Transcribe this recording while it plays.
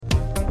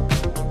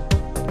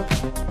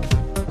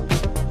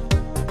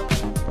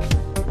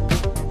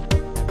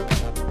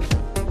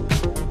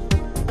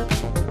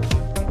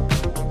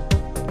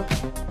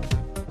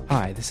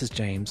this is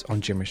James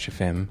on Gimmerish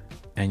FM,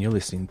 and you're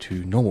listening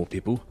to Normal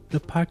People, the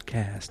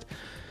podcast.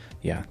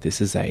 Yeah, this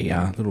is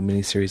a little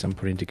mini-series I'm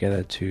putting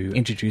together to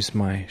introduce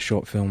my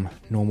short film,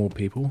 Normal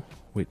People,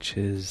 which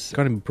is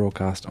going to be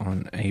broadcast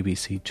on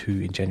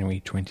ABC2 in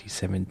January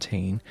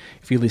 2017.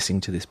 If you're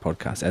listening to this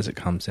podcast as it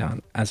comes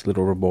out, as a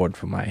little reward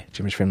for my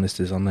Gimmerish FM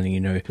listeners, I'm letting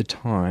you know the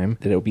time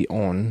that it'll be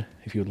on,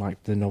 if you would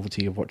like the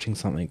novelty of watching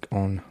something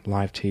on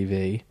live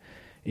TV,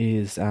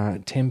 is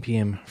 10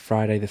 p.m.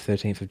 Friday the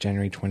 13th of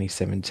January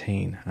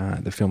 2017.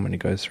 The film only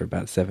goes for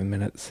about 7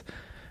 minutes,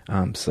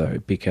 so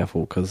be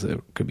careful because it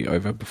could be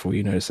over before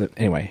you notice it.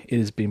 Anyway, it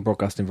has been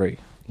broadcast in very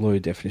low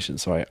definition,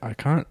 so I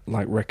can't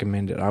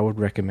recommend it. I would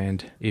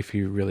recommend, if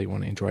you really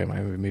want to enjoy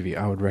my movie,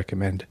 I would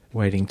recommend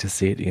waiting to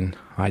see it in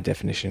high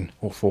definition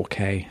or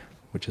 4K,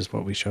 which is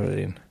what we showed it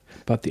in.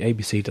 But the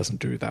ABC doesn't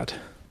do that.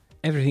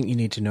 Everything you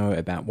need to know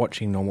about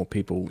watching Normal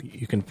People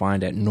you can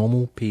find at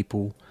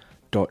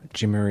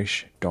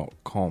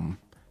normalpeople.gimmerish.com.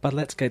 But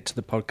let's get to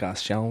the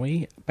podcast, shall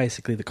we?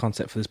 Basically, the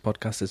concept for this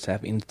podcast is to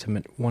have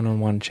intimate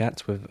one-on-one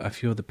chats with a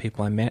few of the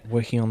people I met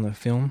working on the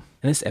film.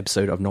 In this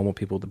episode of Normal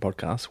People, the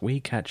podcast, we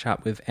catch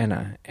up with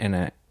Anna.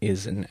 Anna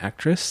is an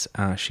actress.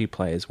 She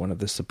plays one of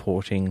the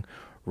supporting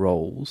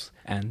roles,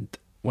 and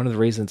one of the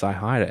reasons I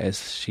hired her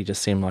is she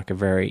just seemed like a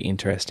very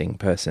interesting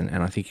person,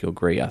 and I think you'll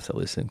agree after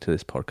listening to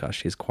this podcast.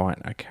 She's quite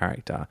a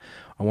character.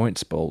 I won't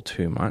spoil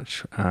too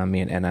much. Me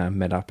and Anna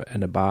met up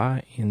at a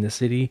bar in the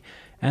city,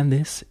 and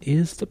this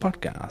is the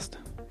podcast.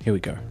 Here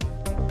we go.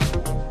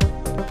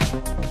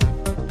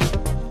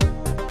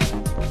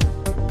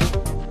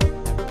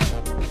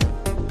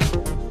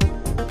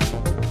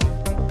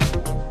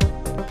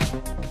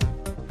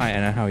 Hi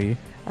Anna, how are you?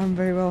 I'm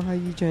very well. How are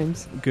you,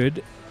 James?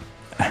 Good.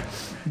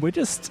 We're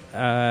just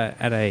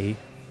at a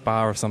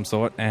bar of some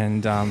sort,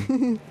 and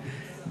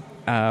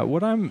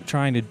what I'm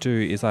trying to do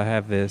is I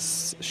have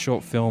this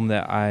short film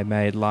that I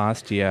made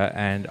last year,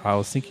 and I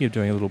was thinking of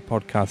doing a little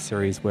podcast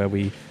series where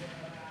we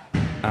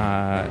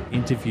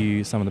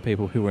interview some of the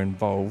people who were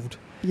involved.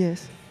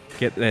 Yes.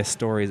 Get their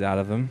stories out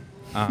of them.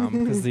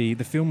 Because the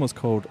film was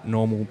called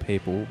Normal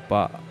People,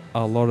 but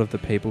a lot of the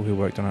people who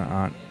worked on it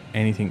aren't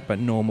anything but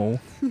normal.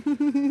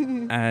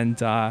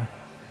 And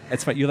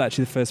it's funny, you're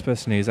actually the first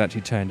person who's actually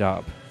turned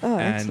up. Oh,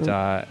 and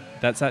excellent.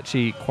 That's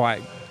actually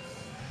quite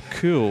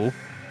cool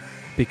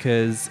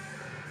because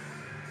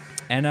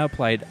Anna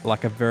played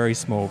like a very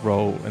small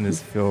role in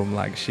this film.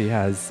 Like she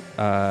has,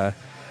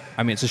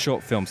 it's a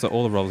short film, so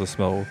all the roles are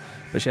small,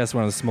 but she has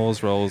one of the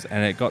smallest roles,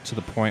 and it got to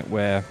the point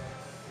where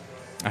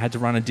I had to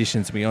run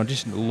auditions. We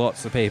auditioned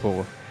lots of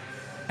people,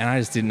 and I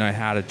just didn't know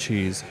how to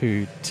choose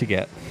who to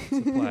get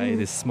to play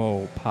this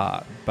small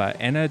part. But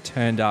Anna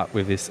turned up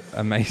with this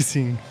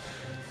amazing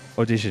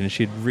audition.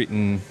 She'd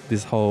written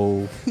this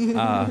whole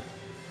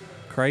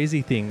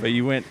crazy thing, but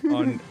you went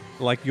on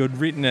you'd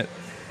written it.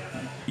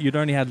 You'd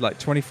only had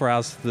 24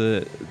 hours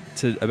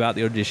about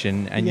the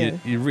audition, and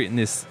you'd written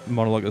this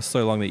monologue that was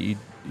so long that you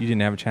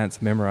didn't have a chance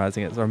of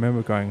memorizing it. So I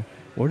remember going,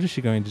 "What is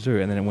she going to do?"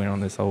 And then it went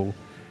on this whole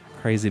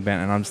crazy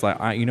bent, and I'm just like,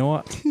 you know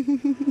what?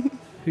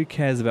 Who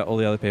cares about all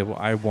the other people?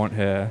 I want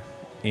her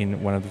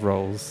in one of the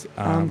roles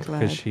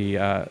because she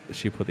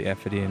put the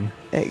effort in.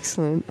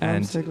 Excellent.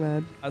 I'm so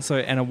glad. So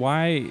Anna,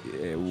 why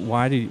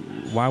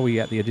were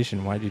you at the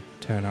audition? Why did you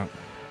turn up?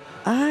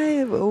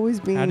 I've always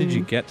been... How did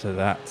you get to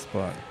that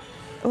spot?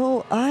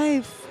 Oh,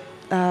 I've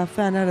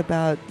found out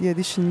about the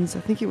auditions. I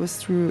think it was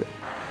through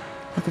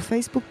a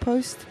Facebook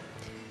post,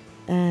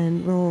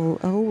 and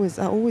I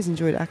always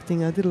enjoyed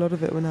acting. I did a lot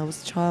of it when I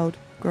was a child,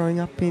 growing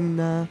up in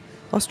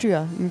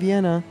Austria, in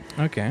Vienna.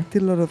 Okay.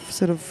 Did a lot of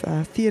sort of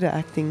theatre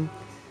acting.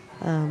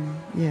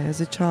 As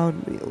a child,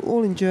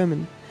 all in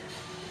German.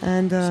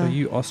 And so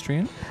you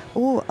Austrian?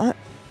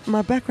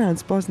 My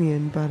background's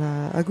Bosnian, but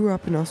I grew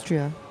up in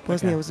Austria.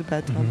 Bosnia was a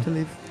bad time to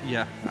live.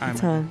 Yeah, at the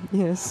time.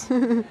 Yes.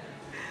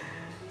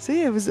 So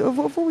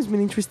I've always been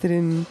interested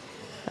in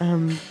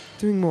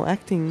doing more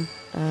acting,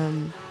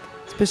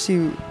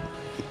 especially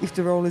if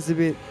the role is a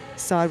bit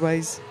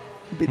sideways,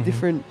 a bit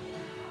different,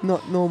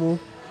 not normal.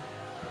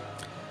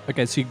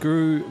 Okay, so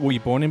were you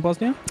born in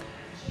Bosnia?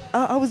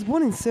 I was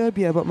born in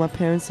Serbia, but my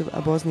parents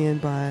are Bosnian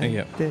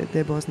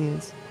they're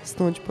Bosnians,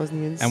 staunch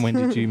Bosnians. And when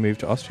did you move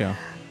to Austria?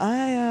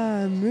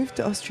 I moved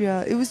to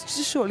Austria. It was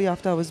just shortly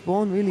after I was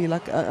born, really.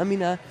 I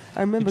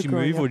remember Did you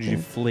move or did you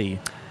flee?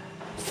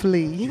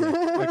 Flee.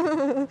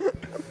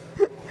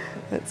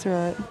 That's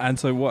right. And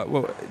so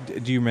what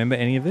do you remember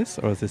any of this,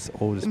 or has this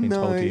all just been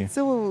told to you?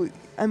 So,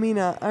 I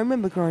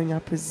remember growing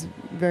up as a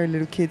very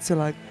little kid,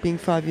 so being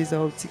 5 years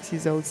old, 6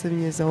 years old, 7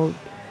 years old,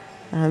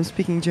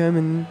 speaking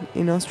German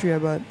in Austria,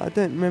 but I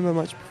don't remember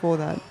much before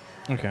that.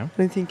 Okay. I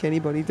don't think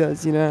anybody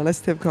does, unless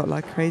they've got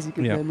crazy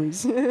good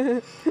memories.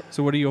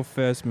 So what are your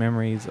first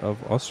memories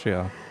of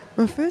Austria?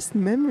 My first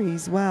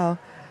memories, wow.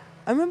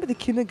 I remember the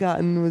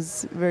kindergarten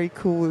was very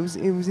cool.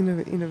 It was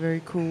in a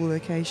very cool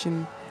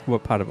location.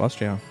 What part of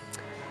Austria?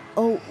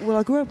 Oh, well,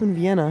 I grew up in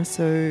Vienna,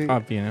 so... Oh,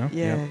 Vienna.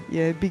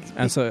 Yeah, big...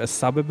 And so a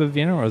suburb of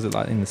Vienna, or is it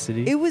in the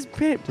city? It was...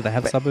 Do they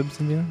have suburbs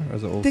in Vienna, or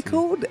is it all They're city?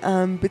 called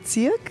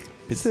Bezirk.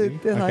 So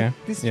Bitsy? they're Okay.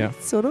 like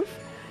districts, sort of.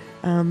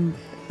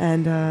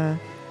 And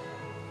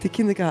the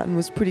kindergarten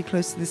was pretty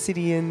close to the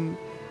city, and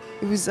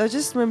it was. I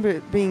just remember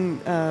it being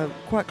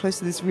quite close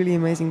to this really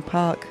amazing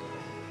park,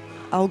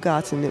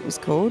 Allgarten it was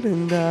called,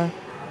 and I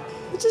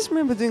just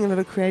remember doing a lot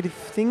of creative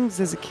things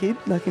as a kid,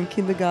 like in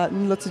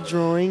kindergarten, lots of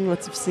drawing,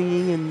 lots of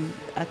singing and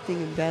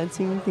acting and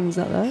dancing, things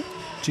like that.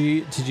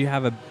 Did you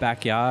have a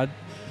backyard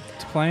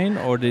to play in,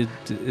 or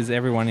is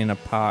everyone in a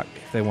park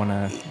if they want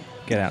to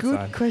get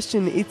outside? Good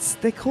question.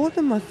 They call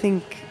them, I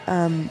think,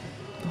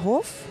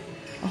 Hof.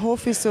 A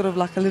Hof is sort of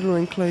like a little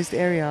enclosed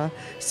area,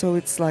 so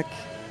it's like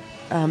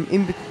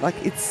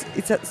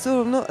it's at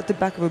sort of not at the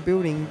back of a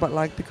building, but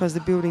like because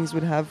the buildings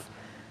would have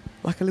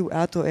like a little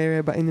outdoor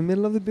area, but in the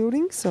middle of the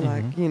building. So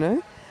like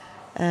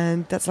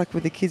and that's like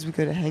where the kids would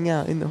go to hang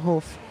out in the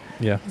Hof.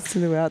 Yeah. It's a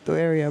little outdoor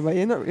area, but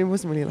it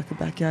wasn't really like a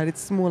backyard.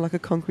 It's more like a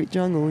concrete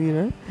jungle,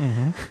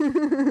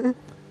 Mm-hmm.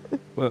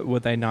 Were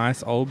they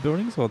nice old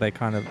buildings, or were they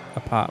kind of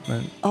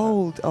apartment?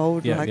 Old,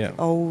 old,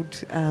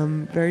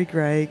 very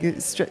grey,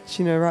 stretch,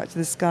 right to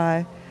the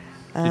sky.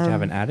 Did you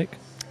have an attic?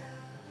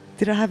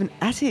 Did I have an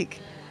attic?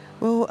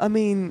 Well, I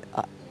mean,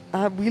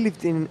 we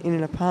lived in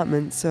an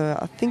apartment, so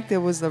I think there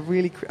was I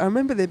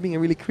remember there being a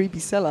really creepy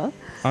cellar.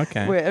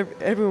 Okay. Where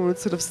everyone would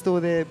sort of store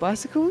their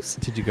bicycles.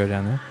 Did you go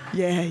down there?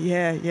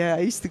 Yeah. I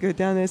used to go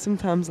down there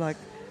sometimes, like,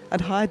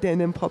 I'd hide there and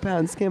then pop out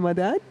and scare my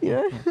dad,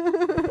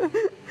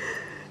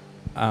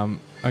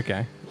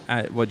 Okay.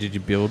 What did you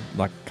build,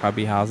 like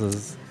cubby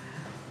houses?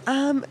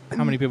 How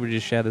many people did you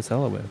share the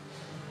cellar with?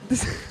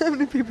 How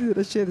many people did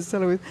I share the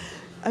cellar with?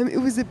 It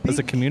was a big... Was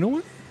it a communal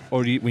one?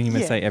 Or when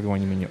you say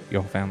everyone, you mean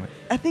your family?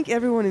 I think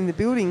everyone in the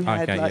building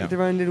had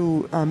their own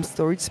little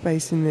storage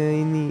space in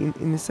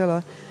the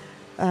cellar.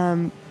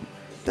 I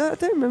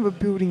don't remember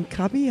building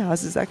cubby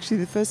houses. Actually,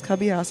 the first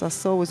cubby house I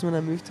saw was when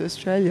I moved to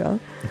Australia.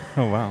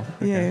 Oh, wow.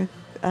 Okay.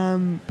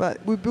 Yeah.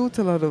 But we built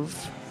a lot of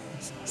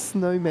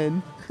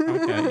snowmen.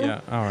 Okay,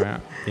 yeah. All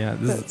right. Yeah,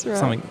 this is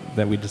something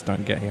that we just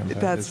don't get here.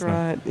 That's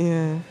right,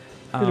 yeah.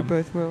 Bit of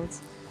both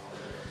worlds.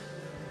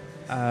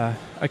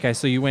 Okay,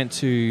 so you went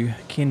to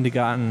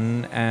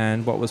kindergarten,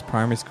 and what was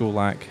primary school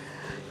like?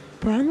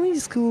 Primary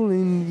school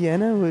in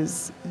Vienna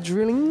was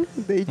drilling.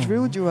 They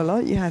drilled you a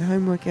lot. You had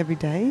homework every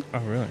day. Oh,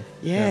 really?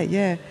 Yeah.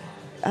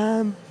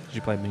 Did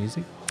you play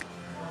music?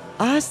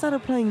 I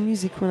started playing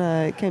music when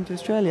I came to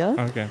Australia.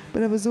 Okay.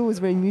 But I was always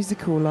very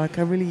musical. Like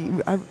I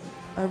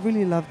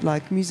really loved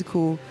like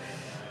musicals,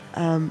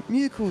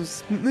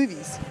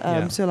 movies.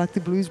 So like the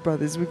Blues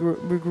Brothers. We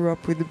grew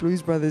up with the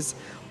Blues Brothers,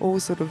 all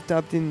sort of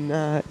dubbed in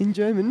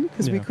German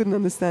because we couldn't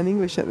understand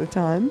English at the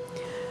time.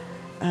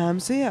 I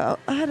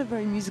had a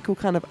very musical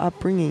kind of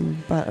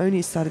upbringing, but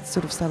only started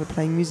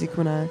playing music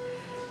when I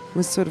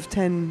was sort of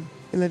 10,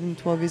 11,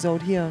 12 years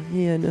old here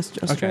in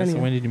Australia. Okay, so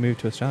when did you move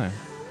to Australia?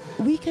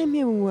 We came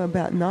here when we were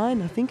about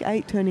 9, I think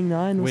 8, turning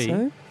 9 or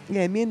so.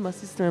 Yeah, me and my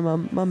sister and my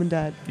mum and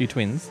dad. You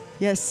twins?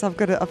 Yes, I've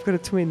got a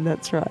twin.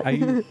 That's right. Are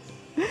you?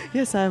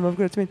 Yes, I am. I've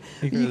got a twin.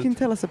 You can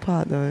tell us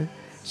apart though.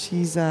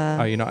 She's.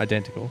 You're not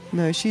identical.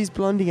 No, she's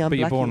blondie. I'm But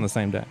you're blackie. born on the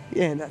same day.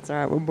 Yeah, that's all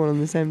right. We're born on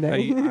the same day.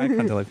 I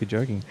can't tell if you're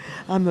joking.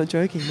 I'm not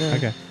joking. No.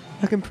 Okay.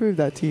 I can prove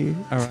that to you.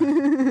 All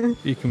right.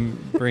 You can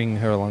bring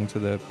her along to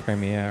the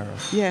premiere.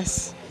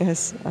 Yes,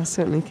 I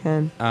certainly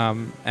can.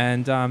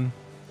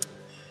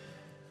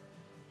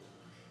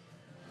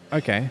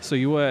 Okay, so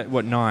you were,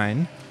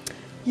 9?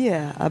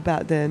 Yeah,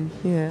 about then,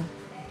 yeah.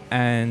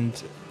 And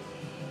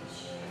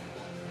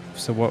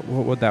so what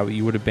would that be?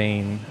 You would have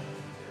been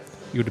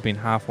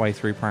halfway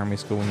through primary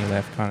school when you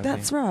left, kind of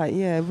That's thing. right,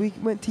 yeah. We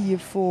went to year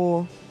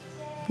 4,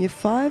 year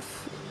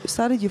 5.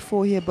 Started year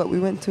 4 here, but we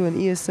went to an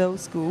ESL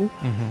school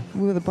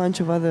with a bunch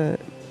of other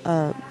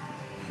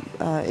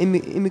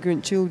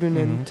immigrant children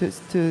and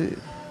to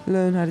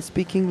learn how to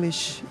speak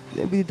English.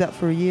 We did that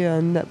for a year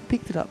and that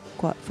picked it up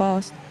quite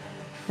fast.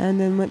 And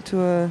then went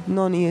to a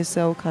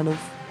non-ESL kind of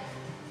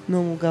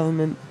normal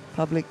government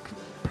public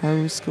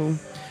primary school.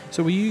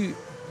 So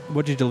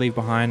what did you leave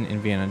behind in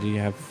Vienna? Do you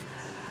have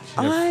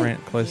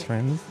close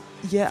friends?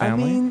 Yeah,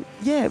 family?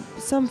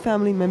 Some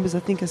family members I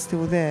think are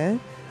still there.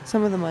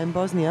 Some of them are in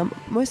Bosnia.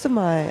 Most of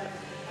my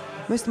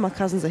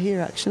cousins are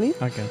here actually.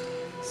 Okay.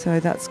 So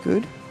that's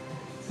good.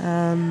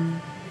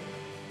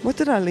 What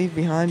did I leave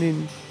behind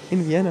in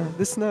Vienna?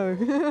 The snow.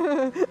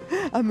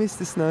 I miss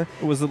the snow.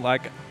 Was it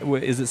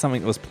is it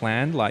something that was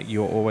planned? Like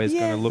you're always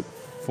going to look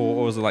for,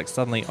 or was it like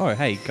suddenly, oh,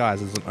 hey guys,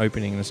 there's an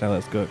opening in Australia,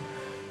 let's go?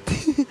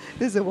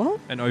 There's a what?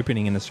 An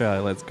opening in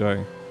Australia, let's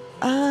go.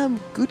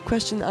 Good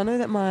question. I know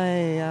that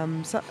my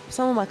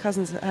some of my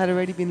cousins had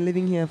already been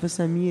living here for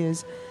some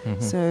years,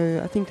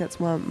 so I think that's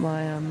why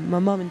my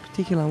mum in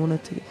particular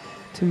wanted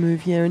to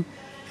move here, and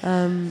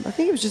I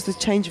think it was just a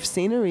change of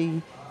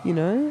scenery,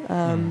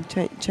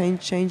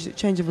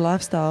 change of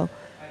lifestyle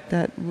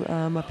that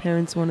my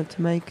parents wanted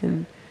to make,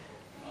 and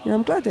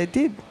I'm glad they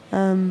did.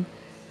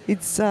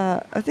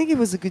 I think it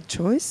was a good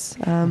choice.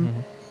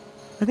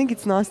 I think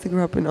it's nice to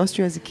grow up in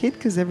Austria as a kid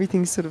because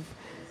everything's sort of,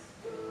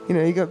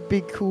 you got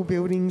big cool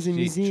buildings and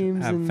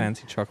museums. Have and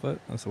fancy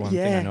chocolate? That's the one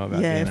thing I know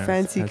about Vienna. Yeah,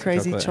 fancy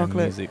crazy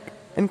chocolate. Music.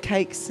 and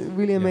cakes,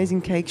 really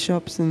amazing cake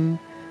shops and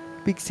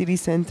big city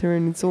centre,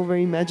 and it's all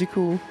very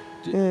magical.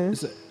 Yeah.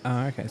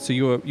 Okay. So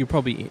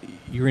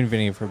you're in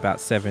Vinny for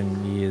about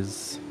 7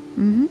 years.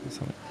 Mm-hmm. Or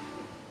something.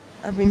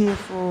 I've been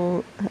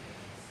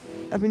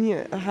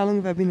here. How long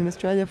have I been in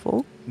Australia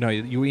for? No,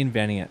 you were in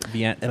Vienna.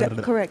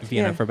 Correct.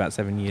 Vienna yeah. for about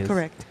 7 years.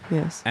 Correct.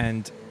 Yes.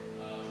 And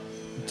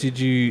did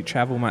you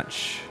travel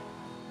much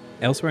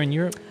elsewhere in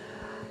Europe?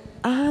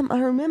 I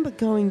remember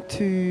going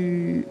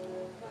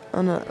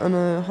on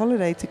a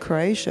holiday to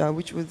Croatia,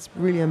 which was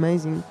really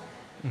amazing.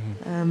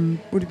 Mm-hmm.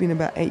 Would have been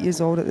about 8 years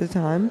old at the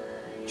time.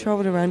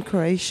 Travelled around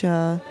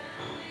Croatia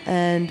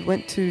and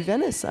went to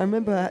Venice. I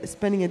remember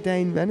spending a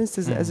day in Venice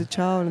as a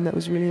child, and that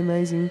was really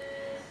amazing.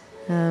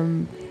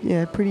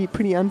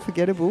 Pretty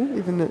unforgettable,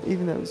 even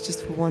though it was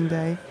just for one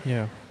day.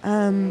 Yeah.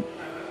 And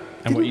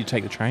what, you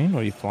take the train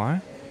or you fly?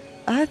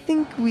 I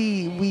think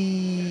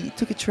we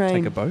took a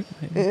train. Take a boat?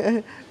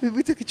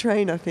 We took a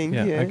train, I think.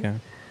 Yeah. Okay.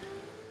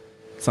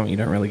 Something you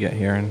don't really get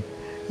here.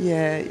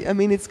 Yeah, I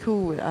mean, it's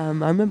cool. I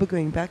remember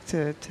going back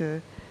to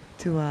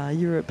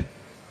Europe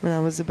when I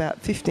was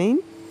about 15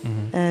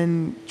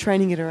 and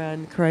training it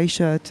around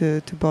Croatia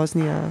to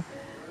Bosnia,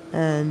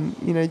 and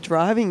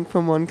driving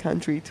from one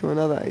country to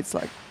another. It's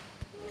like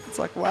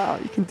wow,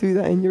 you can do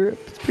that in Europe.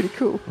 It's pretty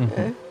cool. Mm-hmm.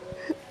 Yeah.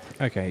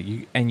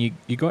 Okay,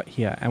 you got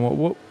here, and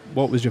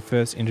what was your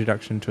first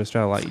introduction to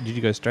Australia like? Did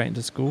you go straight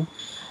into school?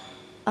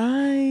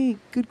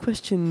 Good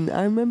question.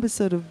 I remember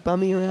sort of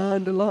bumming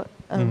around a lot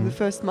the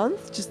first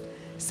month, just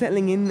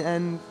settling in,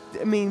 and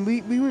I mean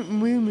we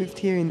moved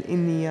here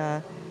in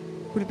the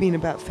would have been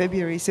about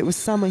February, so it was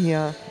summer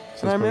here,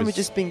 so and I remember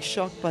just being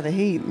shocked by the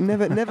heat.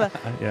 Never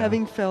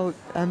having felt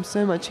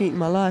so much heat in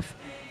my life,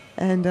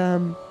 and I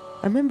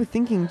remember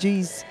thinking,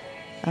 geez,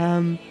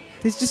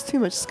 there's just too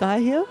much sky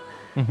here.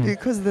 Mm-hmm.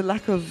 Because of the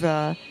lack of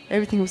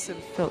everything was sort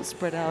of felt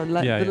spread out,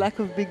 and lack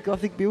of big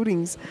Gothic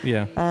buildings.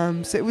 Yeah.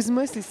 So it was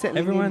mostly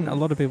settling in. A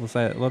lot of people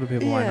say it. A lot of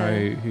people I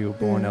know who were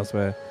born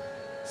elsewhere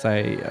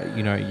say,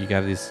 you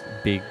have this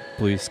big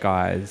blue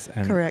skies,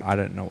 and Correct. I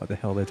don't know what the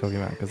hell they're talking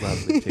about because I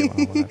was lived here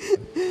my whole life.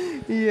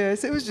 Yeah,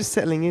 so it was just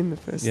settling in the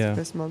first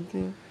month.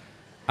 Yeah.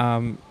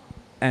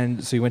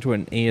 And so you went to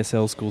an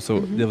ESL school, so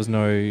there was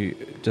no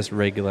just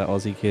regular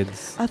Aussie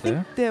kids I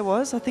think there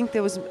was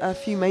a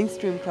few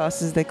mainstream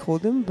classes, they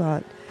called them,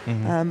 but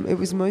it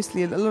was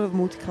mostly a lot of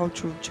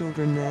multicultural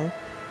children there.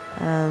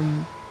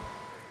 And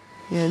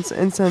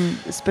some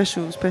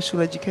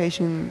special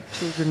education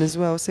children as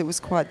well, so it was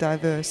quite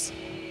diverse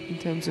in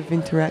terms of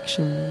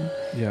interaction.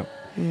 Yeah.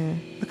 Yeah.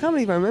 I can't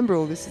believe I remember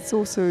all this. It's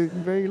also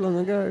very long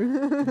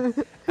ago.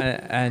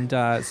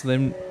 So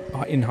then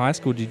in high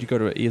school, did you go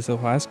to ESL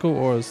high school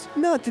or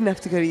No, I didn't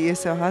have to go to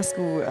ESL high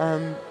school.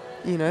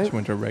 Just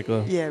went to a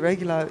regular? Yeah,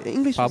 regular.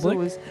 English public?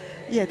 was always...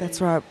 Yeah, that's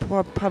right.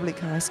 Public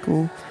high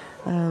school.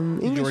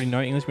 Did you already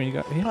know English when you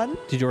got here? Pardon?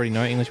 Did you already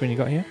know English when you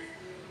got here?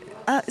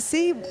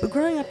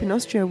 Growing up in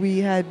Austria,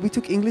 we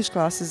took English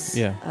classes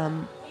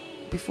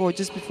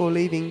just before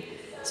leaving.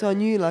 So I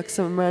knew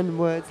some random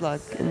words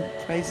and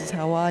phrases.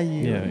 How are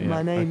you?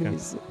 My name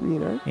is.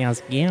 How's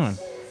it going?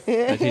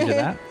 Did you do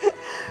that?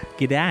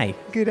 G'day.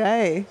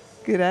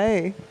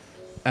 G'day.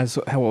 And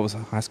so, what was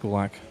high school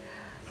like?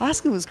 High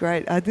school was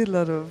great. I did a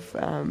lot of.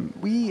 I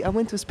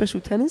went to a special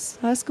tennis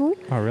high school.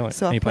 Oh really?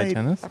 So you played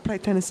tennis? I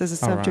played tennis as a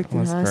subject in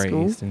high school. That's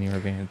very Eastern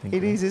European thing.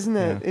 It is, isn't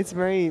it? Yeah. It's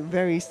very,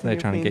 very Eastern They're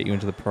European. trying to get you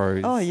into the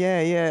pros. Oh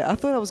yeah. I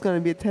thought I was going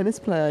to be a tennis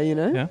player.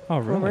 Yeah. Oh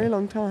really? For a very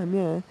long time.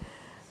 Yeah.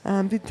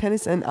 Did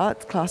tennis and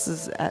art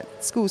classes at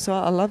school, so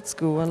I loved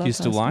school. Do you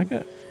still like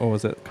it, or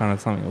was it kind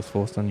of something that was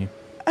forced on you?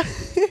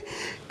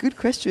 Good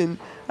question.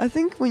 I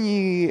think when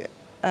you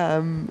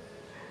have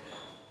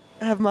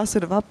my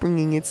sort of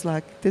upbringing, it's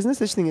there's no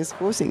such thing as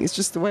forcing. It's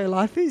just the way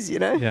life is,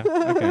 Yeah.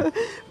 Okay.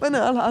 But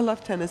no, I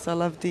love tennis. I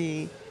love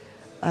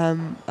I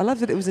love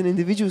that it was an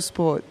individual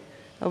sport.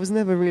 I was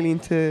never really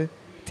into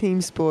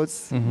team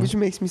sports, which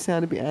makes me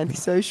sound a bit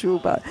antisocial,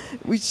 but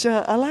which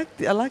I like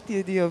the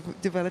idea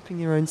of developing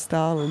your own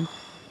style and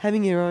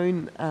having your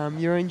own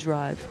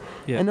drive,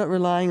 and not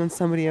relying on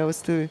somebody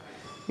else to,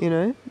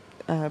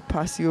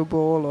 pass you a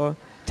ball or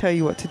tell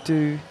you what to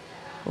do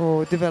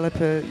or develop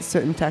a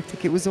certain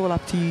tactic. It was all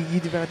up to you. You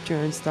developed your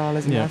own style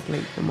as an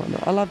athlete and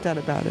whatnot. I love that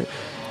about it.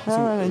 So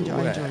I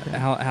enjoyed that.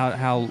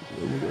 How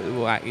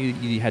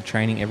you had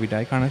training every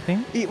day kind of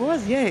thing? It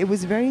was, yeah. It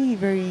was very,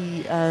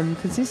 very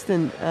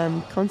consistent,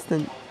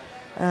 constant.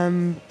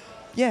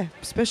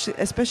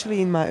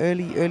 Especially in my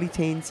early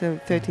teens, so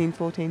 13,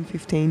 14,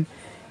 15.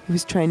 It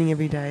was training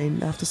every day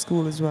and after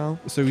school as well.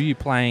 So were you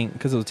playing,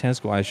 because it was a tennis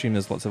school, I assume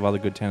there's lots of other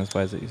good tennis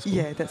players at your school?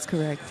 Yeah, that's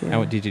correct. Yeah.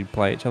 And did you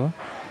play each other?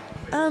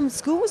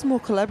 School was more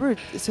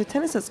collaborative. So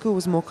tennis at school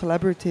was more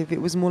collaborative.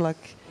 It was more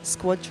like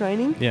squad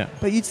training. Yeah.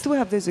 But you'd still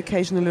have those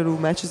occasional little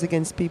matches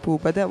against people,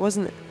 but that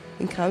wasn't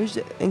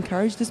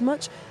encouraged as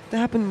much. They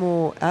happened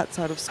more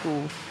outside of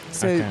school.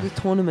 So with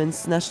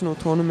tournaments, national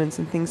tournaments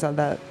and things like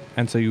that.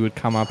 And so you would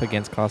come up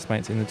against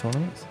classmates in the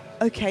tournaments?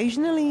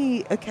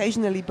 Occasionally,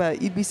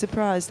 but you'd be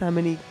surprised how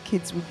many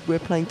kids were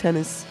playing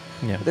tennis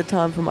at the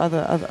time from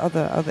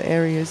other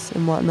areas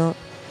and whatnot.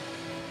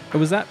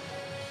 Was that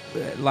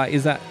like?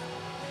 Is that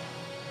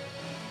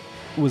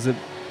was it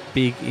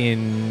big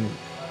in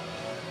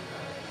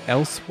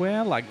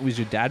elsewhere? Like, was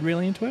your dad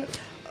really into it,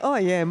 Oh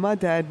yeah, my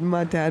dad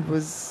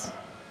was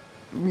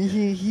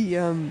he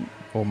or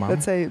mum?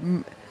 let's say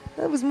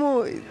that was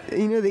more,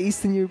 the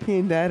Eastern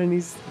European dad and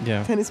his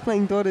Yeah. tennis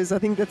playing daughters. I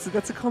think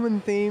that's a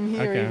common theme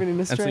here, even in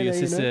Australia. And so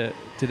your sister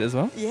did it as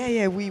well?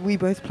 Yeah, we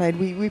both played.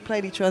 We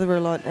played each other a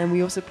lot, and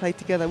we also played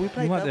together. We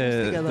played Like doubles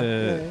the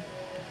together.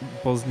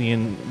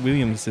 Bosnian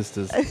Williams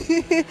sisters.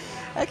 Yeah.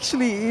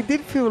 Actually, it did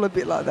feel a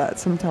bit like that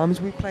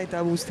sometimes. We played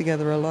doubles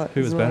together a lot.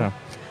 Who as was well.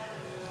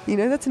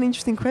 better? That's an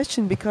interesting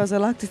question because I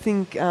like to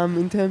think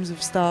in terms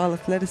of style,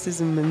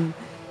 athleticism, and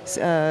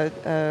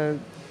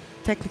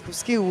technical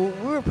skill.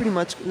 We were pretty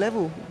much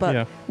level, but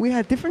Yeah. we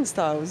had different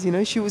styles.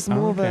 She was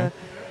more of a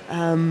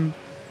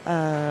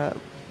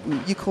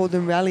you call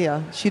them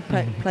rallier. She'd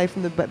play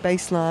from the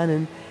baseline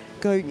and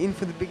go in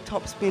for the big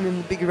top spin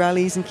and the big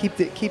rallies and keep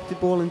the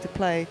ball into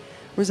play.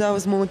 Whereas I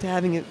was more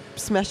into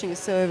smashing a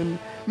serve and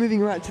moving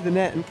right to the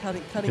net and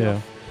cutting Yeah.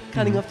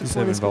 off the Serve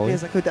corner and as quickly volley.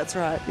 as I could. That's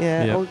right.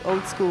 Yeah, Yep.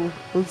 old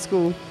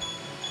school.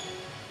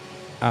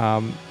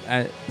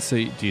 So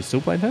do you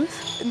still play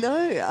tennis? No,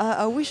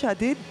 I wish I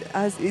did.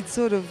 As it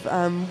sort of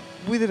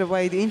withered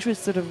away. The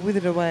interest sort of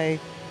withered away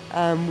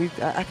with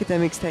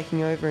academics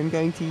taking over and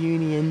going to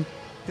uni and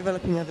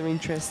developing other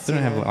interests. They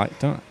don't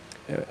have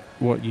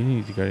what uni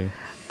did you go to?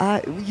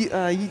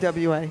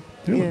 UWA.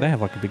 Yeah. They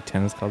have like a big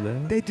tennis club there.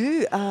 They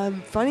do.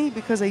 Funny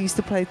because I used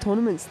to play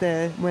tournaments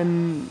there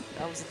when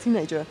I was a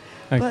teenager.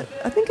 Okay. But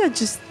I think I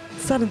just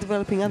started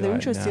developing other Right,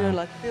 interests. nah.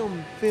 Like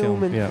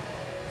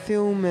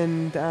film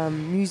and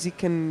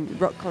music and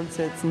rock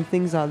concerts and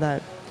things like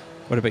that.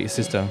 What about your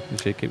sister?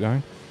 Did she keep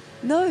going?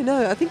 No.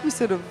 I think we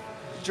sort of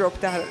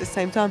dropped out at the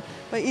same time.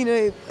 But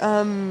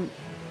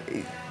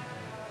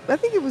I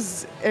think it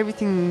was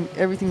everything.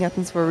 Everything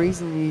happens for a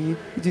reason. You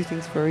do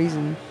things for a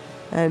reason,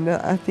 and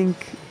I think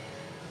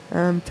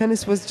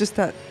tennis was just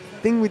that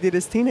thing we did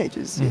as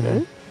teenagers. Mhm.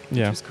 Which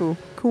Yeah. was cool.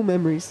 Cool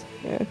memories.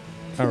 Yeah.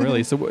 Oh,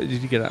 really? So what,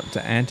 did you get up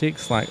to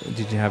antics? Like,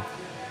 did you have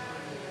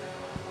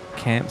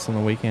camps on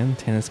the weekend?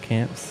 Tennis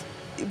camps?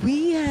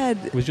 We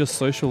had Was your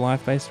social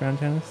life based around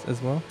tennis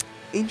as well?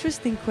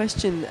 interesting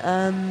question.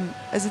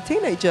 As a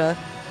teenager,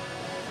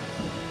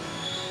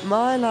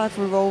 my life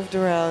revolved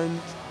around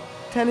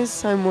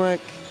tennis,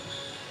 homework,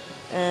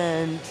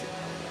 and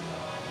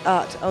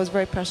art. I was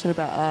very passionate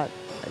about art.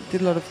 I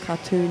did a lot of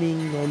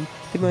cartooning and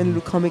did my own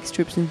little comic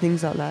strips and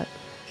things like that.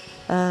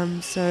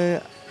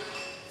 So,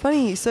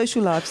 funny,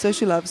 social life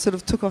sort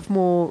of took off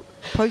more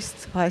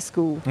post high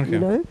school.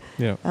 Okay.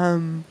 Yeah.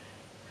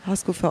 High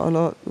school felt a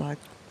lot like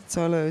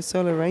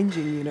solo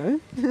ranging.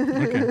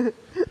 Okay.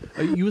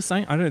 You were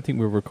saying, I don't think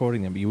we were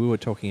recording them, but you were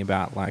talking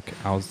about, like,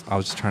 I was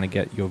just trying to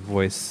get your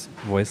voice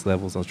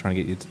levels. I was trying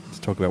to get you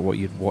to talk about what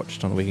you'd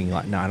watched on the weekend. You're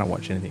like, no, I don't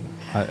watch anything.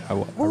 I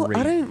read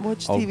I don't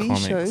watch old TV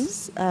comics.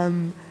 shows.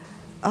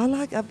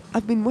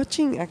 I've been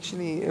watching,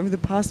 actually, over the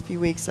past few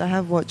weeks, I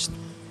have watched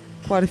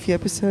quite a few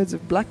episodes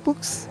of Black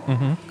Books.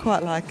 Mm-hmm.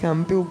 Quite like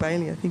Bill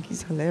Bailey. I think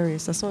he's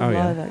hilarious. I saw him Oh,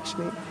 yeah. live,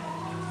 actually.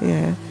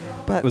 Yeah.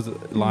 But Was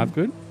it live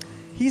good?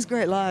 he's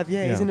great live,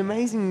 yeah. He's Yeah. an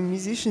amazing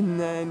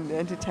musician and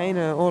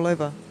entertainer all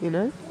over,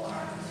 So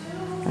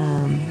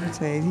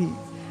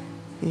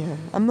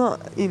I'm not,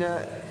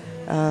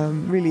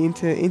 really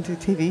into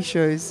TV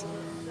shows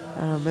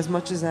as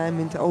much as I am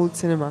into old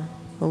cinema.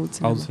 Old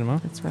cinema.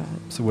 That's right.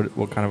 So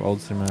what kind of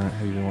old cinema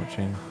have you been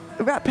watching?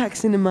 Rat Pack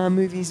Cinema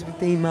movies with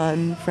Dean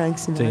Martin, Frank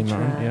Sinatra, Dean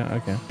Martin, yeah,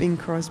 okay. Bing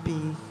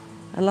Crosby.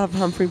 I love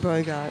Humphrey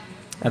Bogart.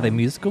 Are they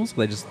musicals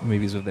or are they just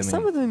movies with them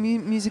Some in? of them are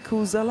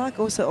musicals. I like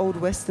also old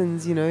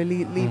westerns,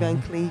 Lee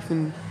Van Cleef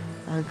and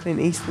Clint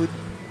Eastwood.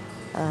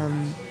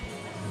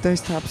 Those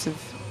types of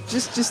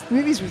just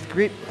movies with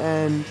grit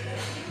and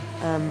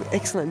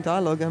excellent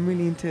dialogue. I'm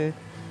really into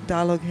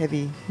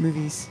dialogue-heavy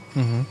movies,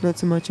 Mm-hmm. not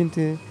so much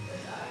into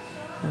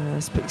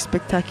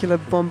spectacular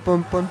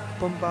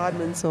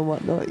bombardments or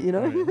whatnot.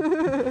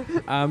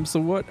 So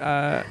what?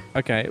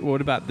 Okay,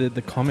 what about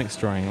the comics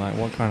drawing? Like,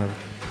 what kind of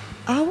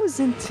I was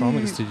into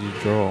comics did you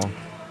draw?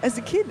 as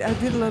a kid. I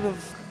did a lot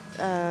of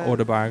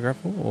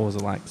Autobiographical, or was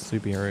it like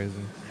superheroes?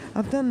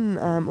 I've done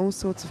all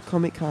sorts of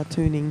comic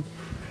cartooning.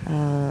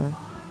 I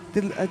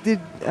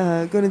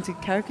got into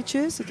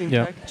caricatures, so doing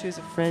Yeah. caricatures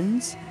of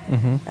friends,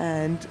 Mm-hmm.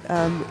 and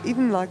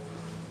even like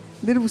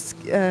little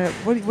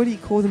what do you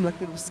call them? Like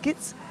little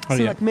skits. Oh,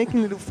 So yeah. like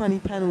making little funny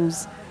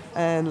panels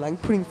and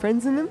like putting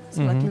friends in them.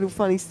 So like Mhm. little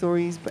funny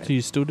stories. But Do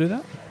you still do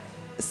that?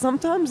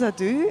 sometimes I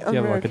do on Do you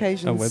have rare like a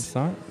occasions.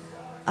 website?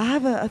 I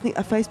have I think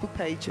a Facebook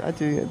page I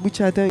do, which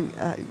I don't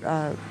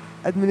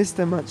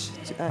administer much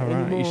All right,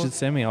 anymore. you should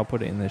send me. I'll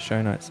put it in the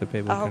show notes so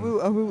people I can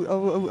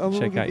will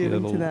check out get your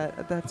into little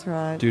that. That's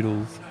right.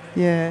 doodles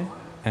Yeah.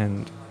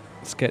 and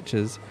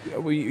sketches.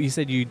 Well, you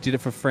said you did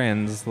it for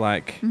friends,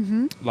 like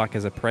Mm-hmm. like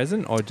as a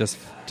present, or just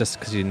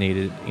because you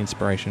needed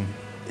inspiration.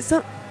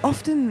 So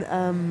often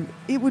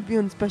it would be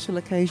on special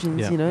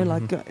occasions, Yeah.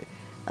 like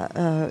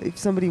if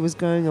somebody was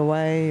going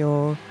away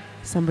or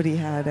somebody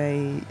had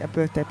a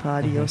birthday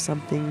party or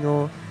something,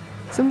 or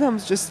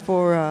sometimes just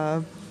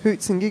for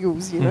hoots and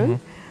giggles, you know.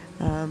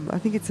 Mhm. I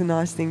think it's a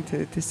nice thing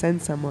to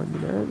send someone,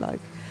 you know. Like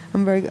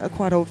I'm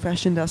quite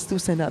old-fashioned. I still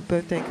send out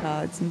birthday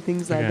cards and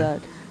things like Okay.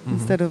 that Mhm.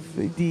 instead of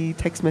the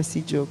text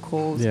message or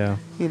calls. Yeah.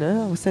 You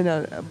know, I will send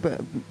out a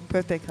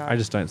birthday card. I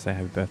just don't say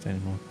happy birthday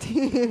anymore.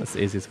 That's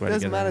the easiest way to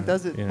Doesn't get matter, around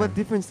does it? you know. What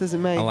difference does it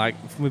make? I like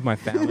with my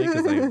family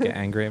because they get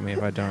angry at me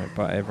if I don't.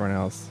 But everyone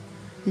else,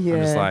 yeah.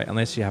 I'm just like,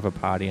 unless you have a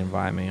party,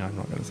 invite me. I'm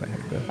not going to say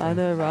happy birthday. I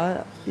know,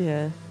 right?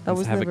 Yeah. I Let's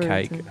was have a never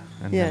cake into-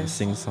 and have a Yes.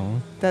 sing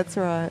song. That's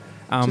right.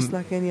 Just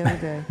like any other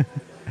day.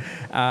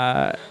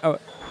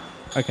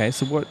 Okay.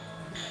 So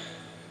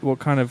what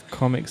kind of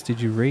comics did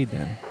you read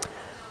then?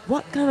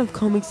 What kind of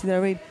comics did I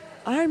read?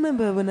 I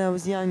remember when I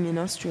was young in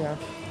Austria,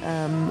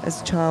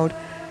 as a child,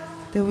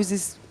 there was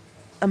this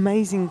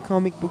amazing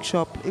comic book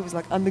shop. It was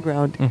like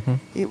underground. Mm-hmm.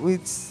 It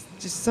was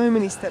just so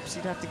many steps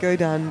you'd have to go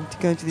down to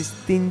go into this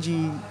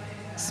dingy,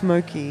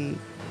 smoky,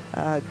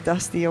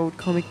 dusty old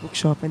comic book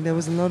shop. And there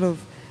was a lot of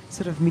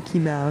sort of Mickey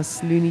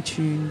Mouse, Looney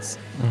Tunes,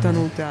 Mhm.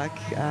 Donald Duck,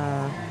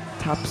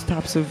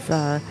 types of.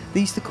 They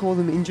used to call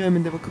them in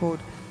German. They were called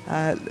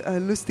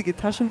lustige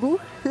Taschenbuch,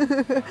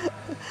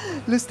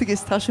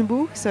 lustiges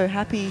Taschenbuch. So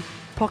happy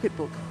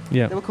pocketbook.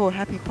 Yeah. They were called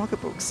happy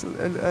pocketbooks,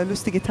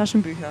 lustige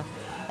Taschenbücher,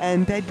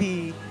 and they'd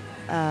be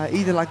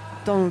either like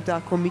Donald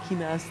Duck or Mickey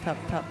Mouse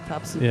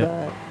types of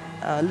Yeah.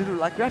 little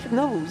like graphic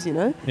novels, you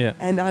know. Yeah.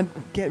 And I'd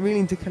get really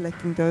into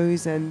collecting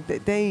those, and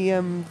they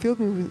filled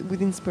me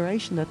with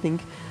inspiration. I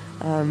think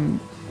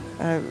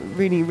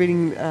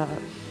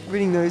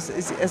reading those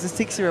as a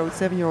 6-year-old,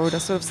 7-year-old, I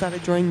sort of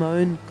started drawing my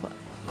own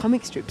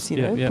comic strips, you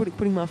Yeah, know, yeah.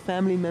 putting my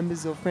family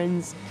members or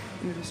friends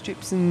in little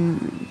strips,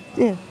 and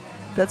yeah,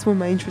 that's when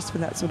my interest for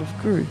that sort of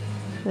grew.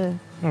 Yeah.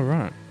 All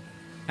right.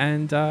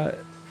 And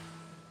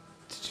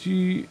did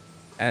you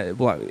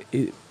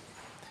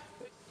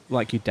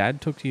like your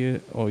dad took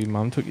you or your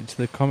mum took you to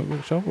the comic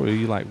book shop, or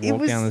you like It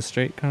walk was- down the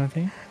street kind of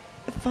thing?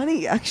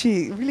 Funny,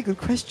 actually, really good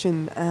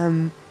question.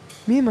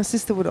 Me and my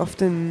sister would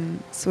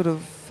often sort of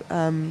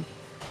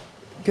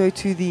go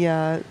to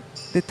the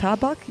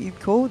tabak, you'd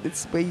call it.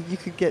 It's where you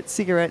could get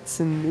cigarettes,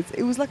 and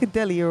it was like a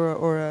deli or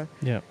a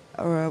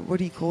what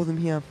do you call them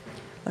here?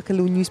 Like a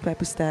little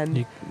newspaper stand.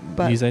 You-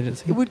 but News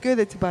agency. it would go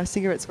there to buy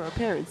cigarettes for our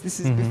parents. This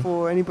is Mhm.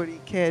 before anybody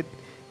cared.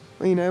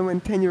 You know, when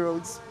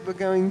 10-year-olds were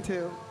going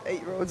to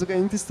 8-year-olds were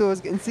going to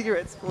stores getting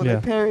cigarettes for Yeah.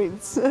 their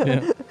parents.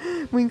 Yeah.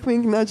 Wink,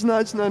 wink, nudge,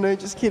 nudge. No,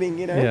 just kidding.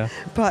 You know. Yeah.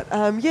 But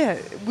yeah,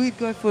 we'd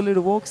go for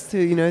little walks to,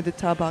 you know, the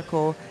tabak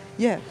or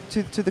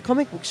to the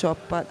comic book shop.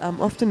 But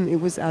often it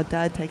was our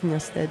dad taking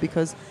us there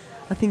because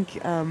I think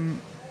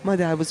my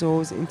dad was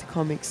always into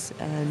comics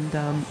and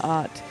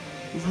art.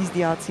 He's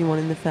the artsy one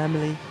in the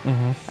family.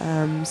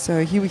 Mm-hmm.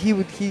 So he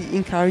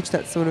encouraged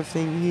that sort of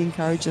thing. He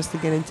encouraged us to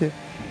get into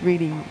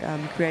reading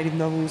creative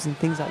novels and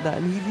things like that,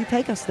 and he'd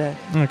take us there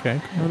Okay.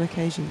 Cool. on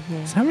occasion.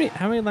 Yeah. So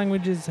how many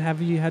languages have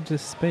you had to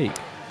speak?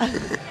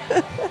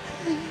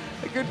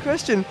 A good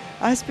question.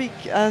 I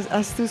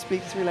still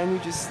speak 3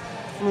 languages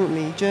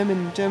fluently.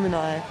 German.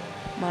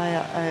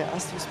 I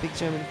still speak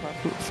German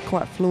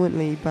quite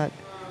fluently, but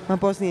my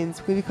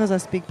Bosnians, because I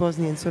speak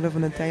Bosnian sort of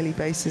on a daily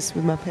basis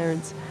with my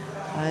parents,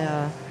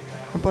 my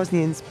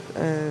Bosnian's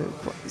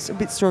it's a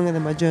bit stronger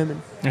than my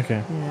German.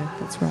 Okay. Yeah,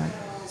 that's right.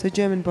 So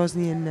German,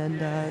 Bosnian,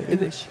 and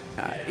English.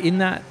 In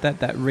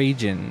that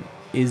region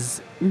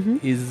is Hmm.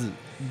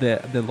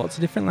 there lots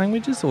of different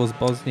languages, or is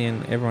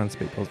Bosnian everyone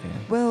speak Bosnian?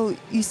 Well,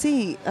 you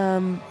see,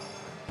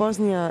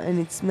 Bosnia and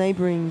its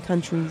neighbouring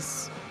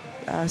countries,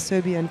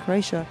 Serbia and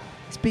Croatia,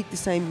 speak the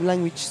same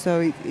language.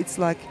 So it's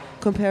like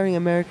comparing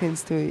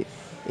Americans to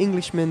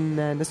Englishmen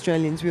and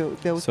Australians.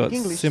 They'll So speak it's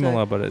English.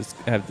 similar, but there's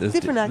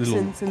different little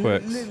accents and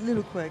quirks.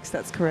 little quirks.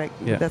 That's correct.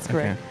 Yeah, That's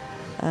correct.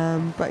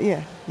 But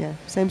yeah,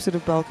 same sort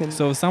of Balkan.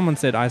 So if someone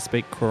said I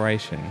speak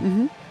Croatian,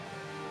 Hmm.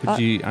 would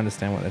you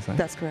understand what they're saying?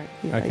 That's correct.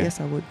 Yeah, Okay. yes,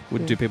 I would.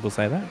 Would yeah. do people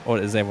say that, or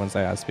does everyone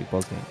say I speak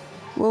Bosnian?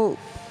 Well,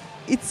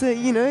 it's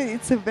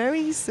a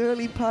very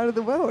surly part of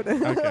the world.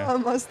 Okay. I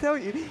must tell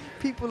you,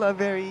 people are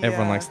very.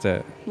 Everyone likes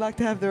to. like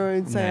to have their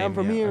own say. I'm Name,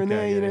 from yeah, here and okay,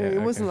 there. yeah, You know, yeah,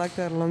 it wasn't okay. like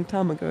that a long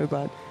time ago,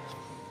 but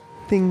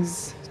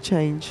things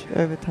change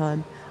over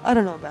time. I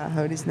don't know about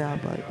how it is now,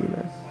 but you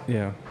know.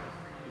 Yeah.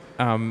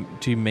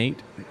 Do you meet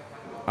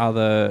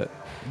other?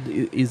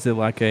 Is there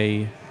like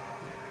a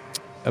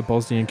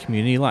Bosnian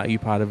community? Like, are you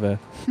part of a?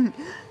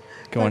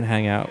 Go and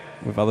hang out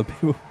with other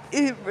people.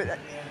 A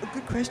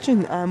good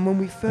question. When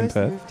we first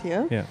Perth? moved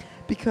here, Yeah.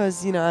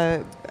 because you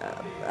know,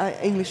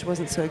 English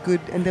wasn't so good,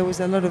 and there was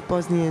a lot of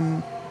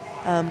Bosnian,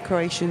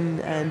 Croatian,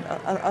 and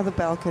other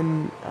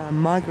Balkan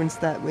migrants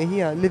that were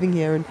here, living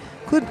here, and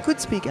could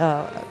speak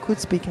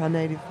our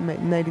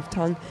native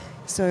tongue.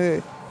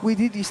 So we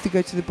did used to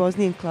go to the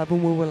Bosnian club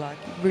when we were like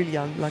really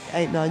young, like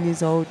 8-9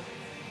 years old,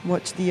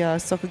 watch the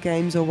soccer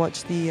games or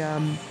watch the.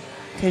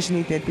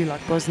 Occasionally there'd be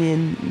like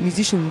Bosnian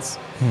musicians,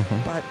 Mm-hmm.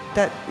 but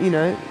that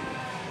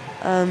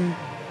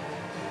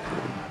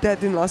that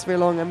didn't last very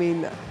long. I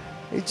mean,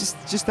 it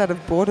just out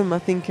of boredom, I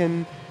think.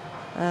 And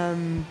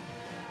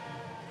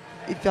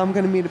if I'm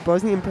going to meet a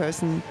Bosnian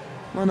person,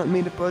 why not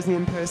meet a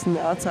Bosnian person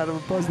outside of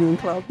a Bosnian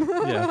club?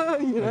 Yeah.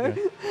 You know,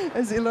 Okay.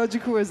 as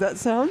illogical as that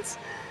sounds,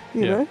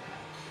 you Yeah. know.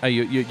 Oh,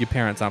 your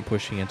parents aren't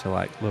pushing you to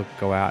like, look,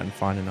 go out and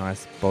find a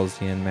nice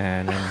Bosnian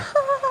man and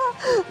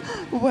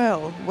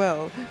Well,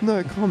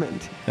 no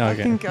comment.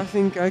 Okay. I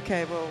think,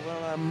 okay,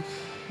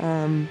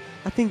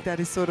 I think that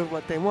is sort of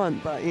what they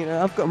want, but you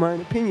know, I've got my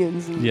own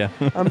opinions, and yeah.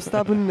 I'm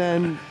stubborn,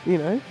 and you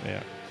know,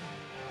 Yeah.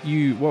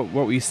 What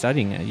were you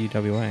studying at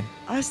UWA?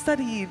 I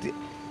studied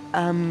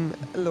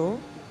law.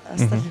 I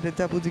Mhm. studied a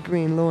double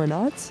degree in law and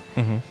arts,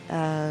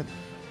 Mm-hmm.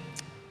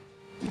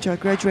 which I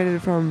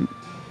graduated from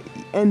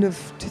end of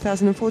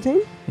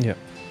 2014, Yeah.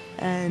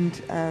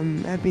 and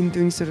I've been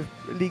doing sort of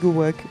legal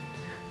work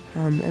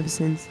ever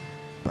since.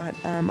 But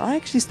I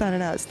actually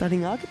started out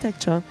studying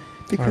architecture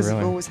because really?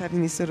 of always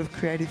having this sort of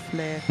creative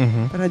flair.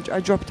 Mm-hmm. But I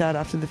dropped out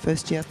after the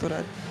first year. I thought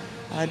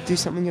I'd do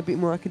something a bit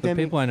more The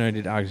academic. people I know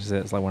did architecture.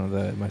 It's like one of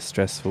the most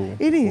stressful.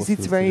 It is. courses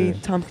It's to very do.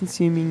 time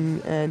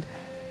consuming, and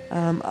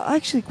I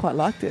actually quite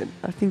liked it.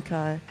 I think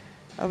I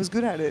was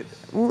good at it.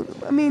 Well,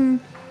 I mean,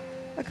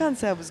 I can't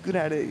say I was good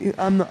at it.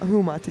 I'm not. Who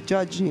am I to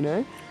judge? You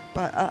know.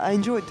 But I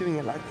enjoyed doing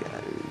it, like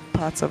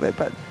parts of it.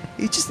 But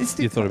it's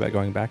too You thought about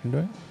going back and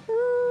doing it?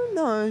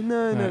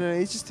 No.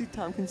 Right. It's just too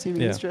time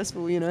consuming Yeah. and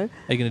stressful. You know.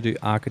 Are you going to do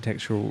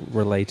architectural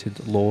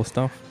related law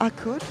stuff? I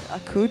could.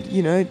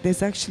 You know,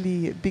 there's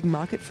actually a big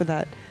market for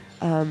that.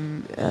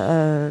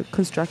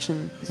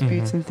 Construction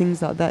disputes Mhm. and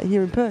things like that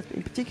here in Perth,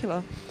 in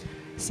particular.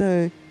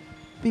 So,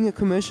 being a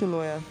commercial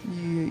lawyer,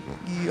 you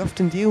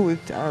often deal with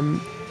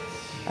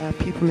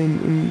people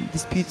in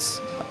disputes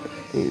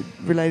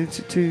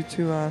related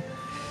to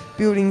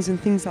buildings and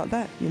things like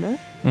that. You know,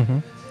 Mm-hmm.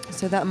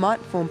 so that might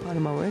form part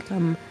of my work.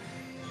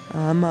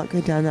 I might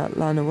go down that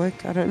line of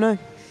work. I don't know.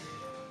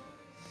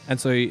 And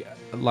so,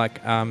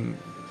 like,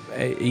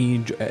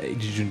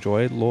 did you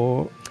enjoy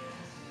law?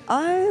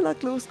 I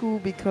like law school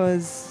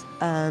because,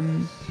 how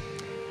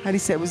do you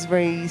say, it was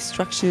very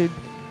structured.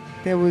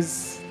 There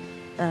was,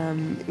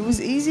 it was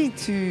easy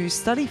to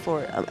study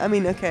for it. I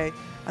mean, okay,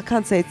 I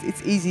can't say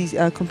it's easy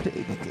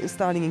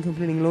starting and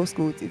completing law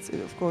school. It's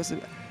of course a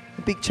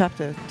big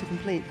chapter to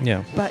complete.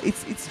 Yeah. But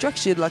it's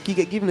structured. Like you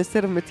get given a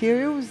set of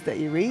materials that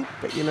you read,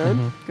 but you know,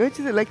 Mhm. go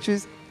to the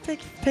lectures, take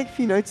a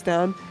few notes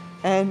down,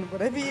 and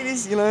whatever it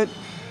is, you know,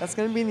 that's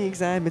going to be in the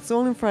exam. It's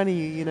all in front of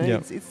you. You know,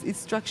 Yep. it's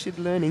structured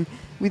learning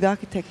with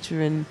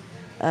architecture and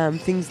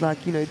things like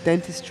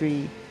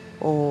dentistry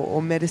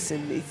or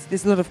medicine.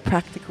 There's a lot of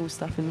practical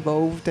stuff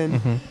involved, and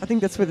Mhm. I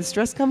think that's where the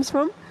stress comes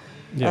from.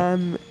 Yeah.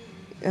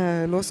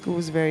 Law school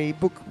was very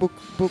book.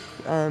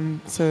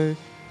 So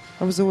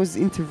I was always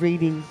into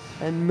reading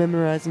and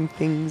memorizing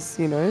things,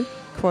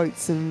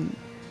 quotes, and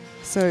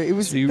so it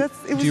was. So do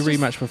you read just-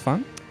 much for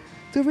fun,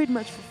 Do I read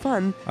much for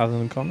fun? other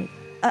than comic?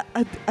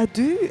 I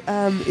do.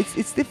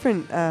 It's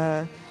different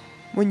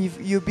when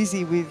you're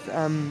busy with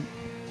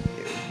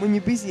when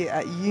you're busy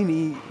at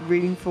uni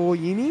reading for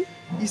uni.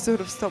 You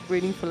sort of stop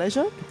reading for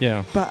leisure.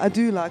 Yeah. But I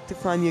do like to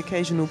find the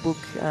occasional book.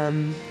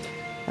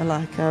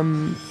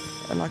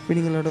 I like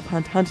reading a lot of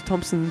Hunter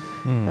Thompson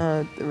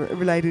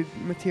related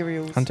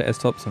materials. Hunter S.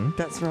 Thompson.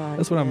 That's right.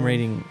 That's what I'm yeah.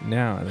 reading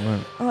now at the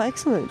moment. Oh,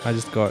 excellent. I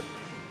just got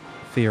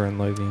Fear and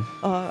Loathing.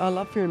 Oh, I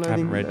love Fear and I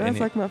haven't Loathing. read That's any.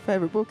 like my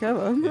favourite book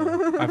ever.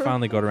 Yeah. I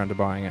finally got around to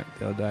buying it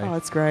the other day. Oh,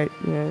 it's great.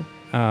 Yeah.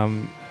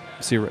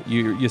 So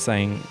you're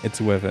saying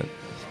it's worth it?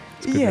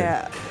 It's a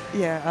good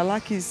Yeah. I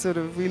like his sort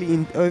of really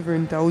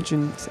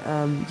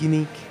overindulgent,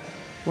 unique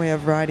way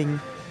of writing,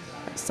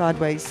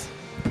 sideways,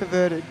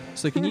 perverted. read.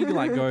 So can you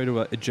like go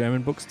to a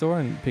German bookstore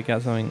and pick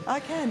out something? I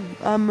can.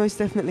 I most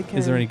definitely can.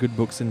 Is there any good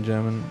books in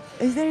German?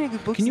 Is there any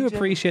good books? Can you in German?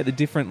 appreciate the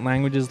different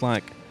languages?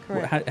 Like,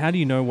 Correct. how do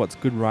you know what's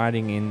good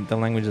writing in the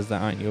languages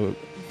that aren't your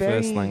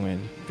first language?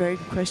 Very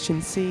good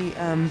question. See,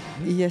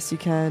 yes, you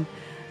can.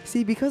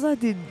 See, because I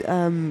did,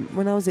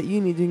 when I was at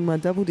uni doing my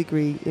double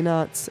degree in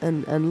arts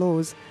and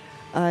laws,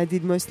 I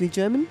did mostly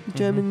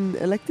German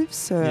electives.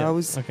 So Yeah. I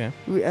was Okay.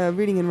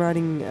 reading and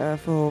writing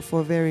for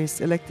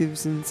various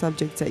electives and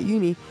subjects at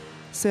uni.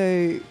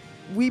 So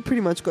we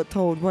pretty much got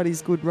told what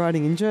is good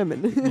writing in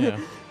German. Yeah.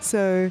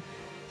 So,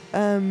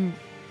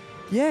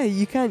 yeah,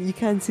 you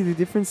can see the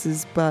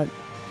differences, but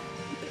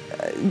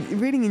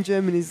reading in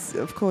German is,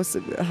 of course,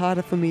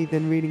 harder for me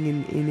than reading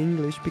in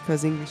English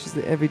because English is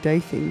the everyday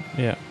thing.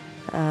 Yeah.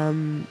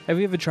 Have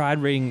you ever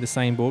tried reading the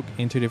same book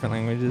in two different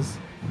languages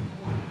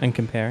and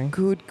comparing?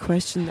 Good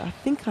question. I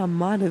think I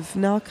might have.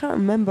 Now, I can't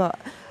remember.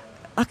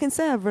 I can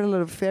say I've read a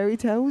lot of fairy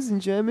tales in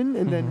German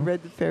and then Mhm.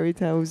 read the fairy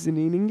tales in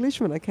English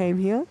when I came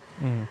here.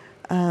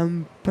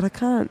 Mm. But I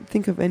can't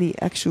think of any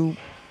actual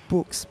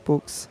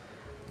books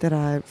that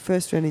I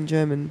first read in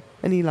German.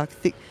 Any like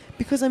thick,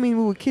 because I mean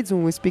we were kids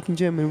when we were speaking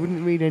German. We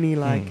wouldn't read any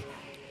like,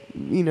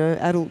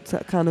 adult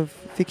kind of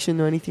fiction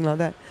or anything like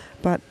that.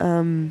 But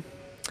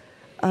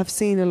I've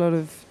seen a lot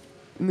of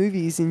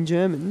movies in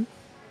German.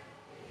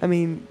 I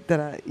mean that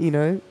are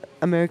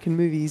American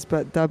movies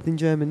but dubbed in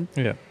German,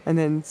 Yeah. and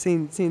then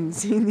seen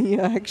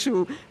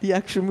the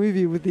actual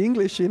movie with the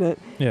English in it,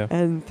 Yeah.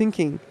 and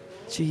thinking,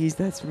 geez,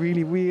 that's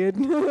really weird.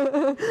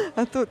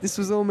 I thought this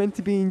was all meant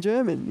to be in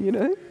German, you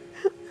know?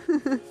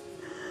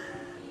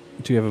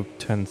 Do you ever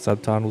turn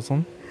subtitles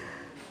on?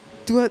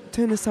 Do I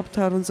turn the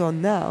subtitles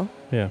on now?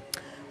 Yeah.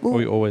 Well,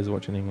 Or you always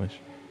watch in English?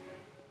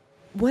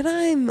 when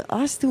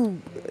I still,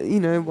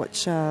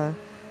 watch,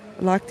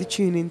 like to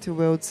tune into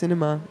world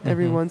cinema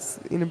every Mhm. once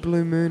in a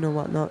blue moon or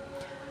whatnot.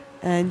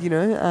 And,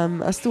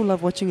 I still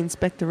love watching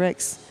Inspector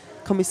X,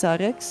 Kommissar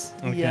Rex.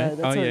 Okay. Yeah,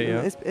 that's Oh, on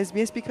yeah.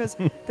 SBS because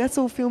that's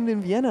all filmed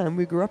in Vienna and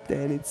we grew up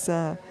there and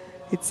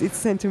it's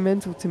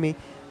sentimental to me.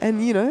 And,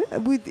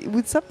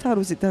 with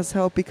subtitles it does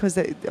help because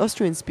the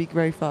Austrians speak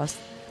very fast.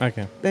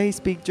 Okay. They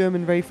speak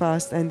German very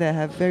fast and they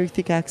have very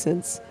thick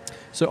accents.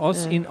 So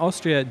in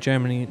Austria,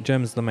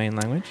 German's the main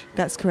language?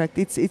 That's correct.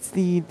 It's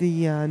the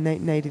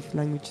native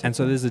language. And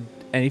so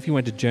and if you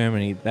went to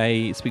Germany,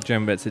 they speak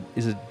German, but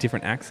is it a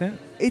different accent?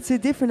 It's a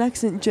different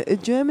accent.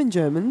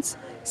 Germans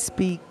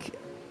speak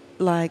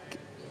like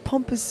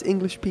pompous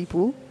English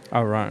people,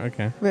 Oh, right,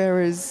 okay.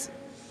 whereas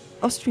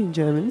Austrian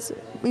Germans,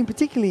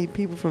 particularly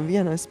people from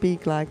Vienna,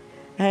 speak like,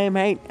 "Hey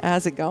mate,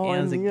 how's it going?"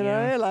 How's it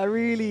going? Like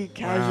really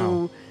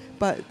casual. Wow.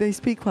 But they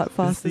speak quite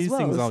fast These as well.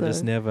 things I'll so-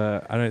 just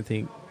never, I don't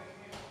think,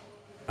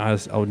 I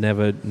would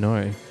never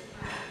know.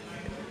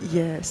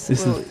 Yes.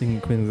 This well, is the thing,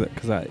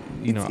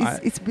 because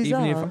it's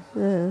bizarre. Even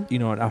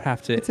if, I'd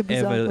have to It's a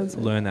bizarre ever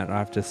concept. learn that. I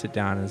have to sit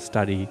down and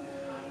study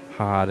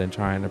hard and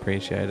try and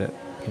appreciate it.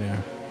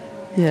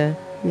 Yeah.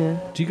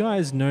 Do you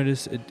guys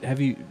notice?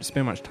 Have you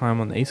spent much time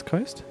on the east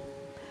coast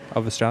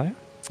of Australia?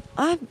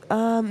 I've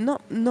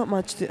not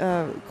much,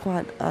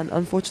 quite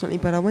unfortunately,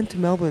 but I went to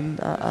Melbourne.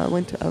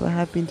 I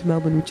have been to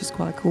Melbourne, which is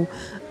quite cool.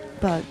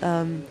 But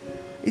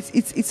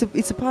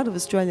it's a part of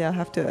Australia.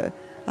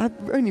 I've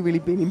only really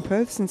been in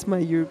Perth since my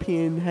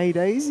European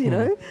heydays, you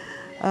know.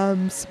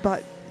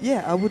 But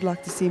yeah, I would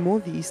like to see more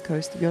of the East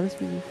Coast. To be honest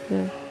with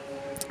you,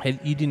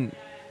 yeah.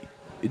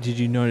 Did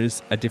you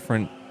notice a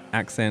different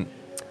accent,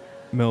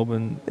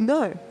 Melbourne?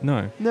 No.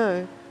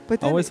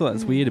 But I always thought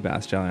that's weird about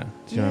Australia.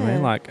 Do you know what I mean?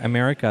 Yeah. Like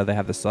America, they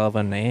have the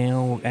southern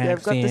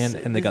accent,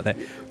 and they got that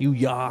New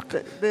York.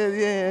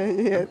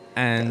 Yeah.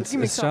 And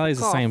Give me some Australia's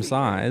the same coffee.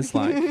 size.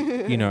 Like,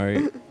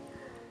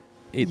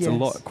 it's a Yes.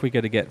 lot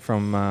quicker to get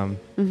from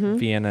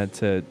Vienna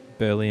to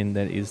Berlin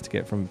than it is to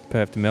get from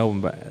Perth to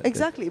Melbourne. But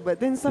Exactly, but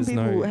then some there's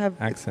people no have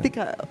accent.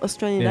 thicker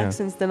Australian Yeah.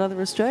 accents than other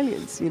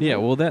Australians. Yeah,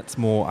 well, that's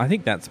more. I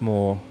think that's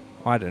more.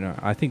 I don't know.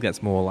 I think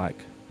that's more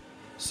like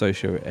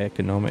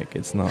socio-economic.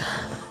 It's not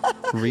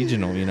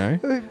regional.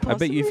 I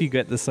bet you if you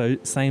get the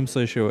same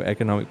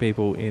socio-economic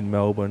people in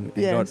Melbourne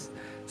and got Yes.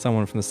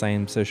 someone from the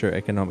same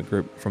socio-economic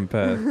group from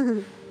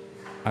Perth,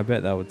 I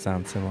bet that would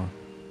sound similar.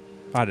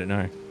 I don't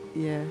know.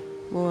 Yeah.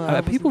 Well,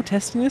 Are people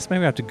testing this?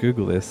 Maybe I have to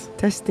Google this.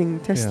 testing?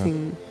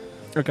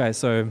 Okay,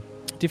 so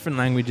different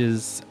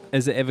languages.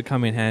 Has it ever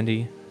come in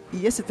handy?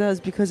 Yes, it does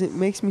because it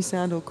makes me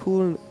sound all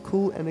cool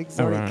and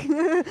exotic.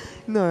 right.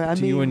 No, I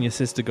Do mean, you and your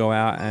sister go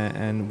out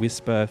and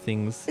whisper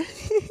things,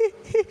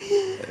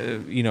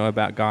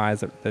 about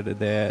guys that are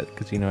there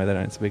because they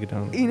don't speak a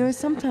tongue?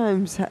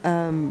 sometimes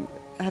having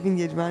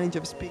the advantage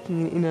of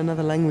speaking in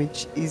another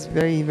language is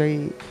very,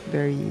 very,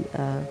 very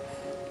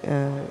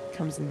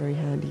comes in very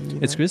handy.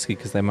 It's risky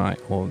because they might,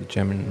 or the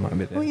German might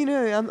be there.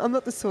 Well, I'm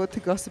not the sort to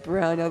gossip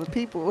around other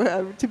people.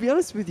 To be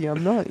honest with you,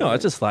 I'm not. No,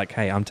 it's just like,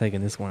 hey, I'm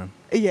taking this one.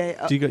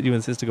 Yeah. Do you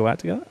and sister go out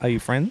together? Are you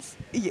friends?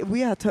 Yeah,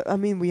 we are.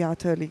 We are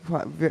totally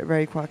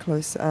very quite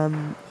close.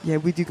 Yeah,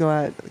 we do go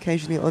out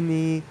occasionally on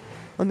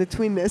the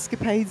twin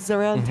escapades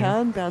around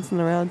town, bouncing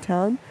around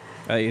town.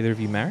 Are either of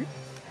you married?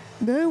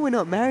 No, we're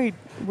not married.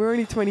 We're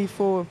only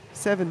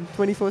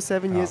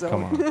 24/7 years old.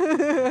 Come on.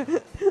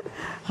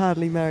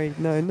 Hardly married.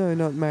 No,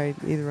 not married.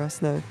 Either of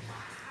us. No.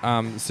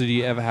 So do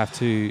you ever have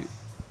you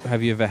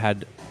ever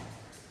had,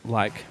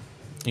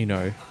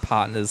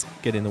 partners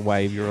get in the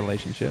way of your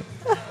relationship?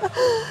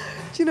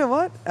 Do you know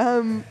what?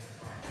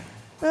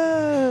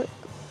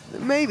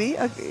 Maybe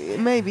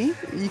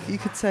you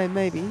could say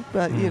maybe,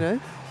 but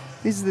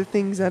these are the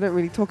things I don't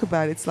really talk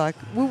about. It's like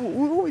we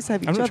always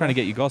have each other. I'm not trying to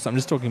get you gossip. I'm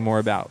just talking more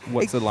about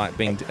what's it like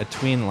being a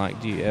twin. Like,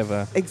 do you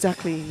ever?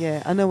 Exactly.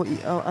 Yeah, I know what you're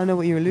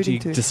Do alluding you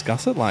to.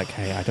 discuss it? Like,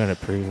 hey, I don't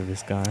approve of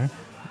this guy.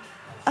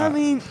 I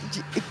mean,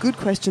 a good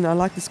question. I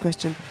like this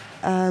question.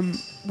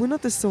 We're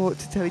not the sort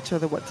to tell each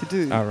other what to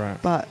do. Oh,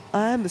 right. But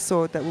I am the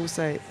sort that will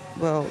say,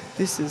 well,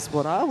 this is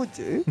what I would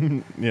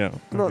do. Yeah.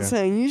 I'm not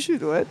saying you should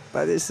do it,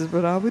 but this is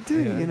what I would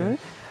do, Yeah, you know? okay.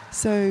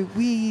 So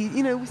we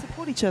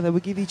support each other. We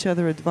give each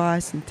other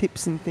advice and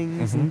tips and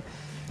things. And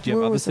Do you have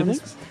we're other always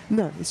honest. siblings?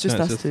 No, it's just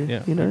No, it's us just- two,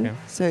 yeah, you know? okay.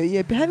 So,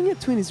 yeah, but having a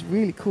twin is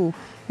really cool.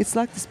 It's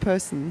like this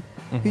person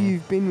who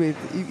you've been with.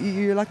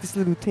 You're like this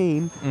little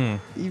team.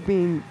 You've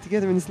been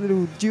together in this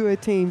little duo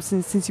team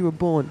since you were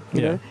born.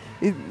 You know,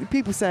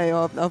 people say,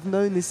 "Oh, I've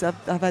known this.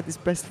 I've had this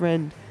best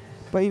friend,"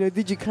 but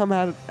did you come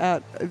out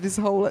of this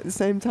hole at the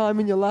same time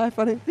in your life?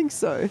 I don't think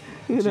so.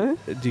 You know.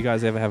 Do you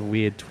guys ever have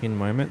weird twin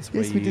moments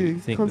where Yes, you we do.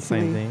 think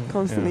Constantly, the same thing?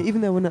 constantly. Yeah.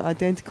 Even though we're not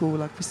identical,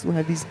 like we still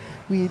have these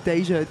weird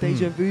deja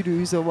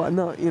voodoos or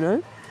whatnot. You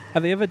know.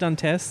 Have they ever done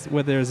tests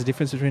where there is a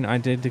difference between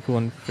identical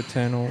and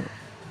fraternal?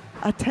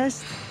 a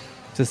test.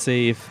 to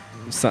see if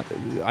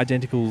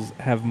identicals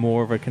have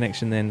more of a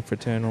connection than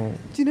fraternal.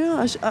 Do you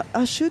know,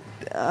 I should,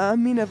 I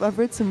mean, I've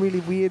read some really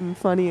weird and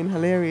funny and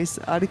hilarious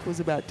articles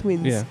about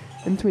twins Yeah.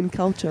 and twin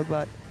culture,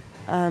 but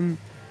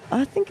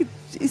I think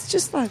it's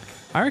just like,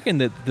 I reckon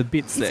that the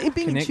bits It's that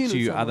being in connect tune with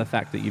you are someone. the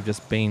fact that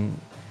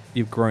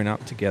you've grown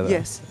up together.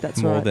 yes,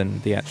 that's more right.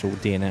 than the actual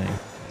DNA.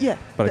 Yeah,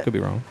 But I could be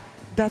wrong.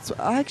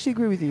 I actually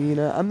agree with you. You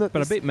know, I'm not.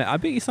 But this- I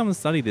bet you someone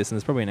studied this and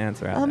there's probably an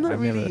answer out I'm there. not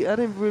really. I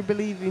don't really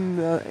believe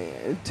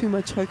in too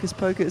much hocus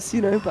pocus,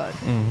 you know. But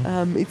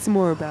Mhm. it's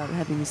more about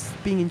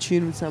being in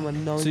tune with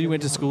someone. Knowing So you them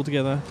went to well. school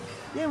together?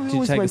 Yeah, we Did you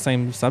always take the went.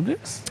 same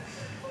subjects?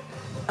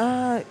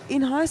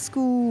 In high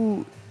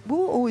school, we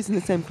were always in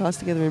the same class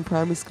together. In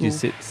primary Did school,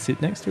 you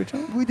sit next to each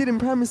other? we did in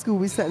primary school.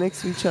 We sat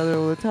next to each other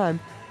all the time.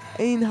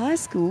 In high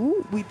school,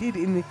 we did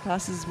in the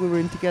classes we were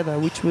in together,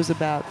 which was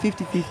about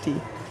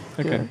 50-50.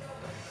 Okay.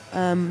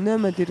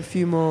 Nirma did a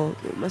few more.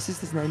 My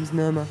sister's name is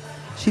Nirma.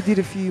 She did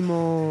a few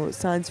more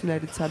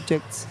science-related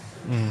subjects,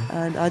 Mm.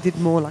 and I did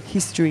more like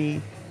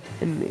history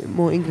and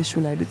more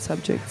English-related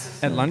subjects.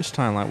 At So-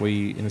 lunchtime, like, were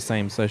you in the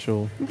same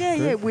social? Yeah,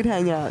 group? yeah, we'd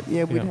hang out.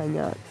 Yeah, we'd Yeah. hang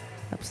out.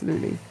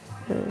 Absolutely.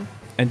 Yeah.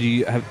 And do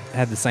you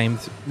have the same?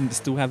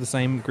 Still have the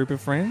same group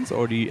of friends,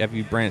 or have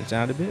you branched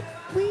out a bit?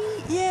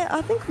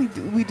 I think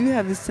we do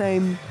have the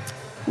same.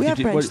 We Did have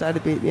you- branched out a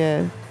bit,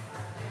 yeah.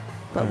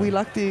 But we Yeah.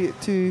 like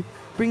to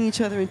bring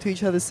each other into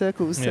each other's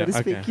circles, so Yeah, to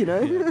speak. okay. You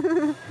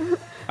know.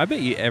 I bet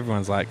you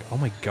everyone's like, oh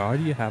my god,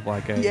 you have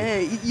like a Yeah,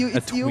 you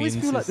always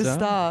twin feel like the sister?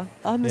 star.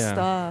 I'm the Yeah.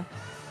 star.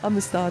 I'm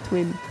the star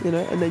twin, you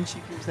know, and then she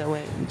feels that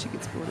way and she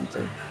gets brought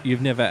into.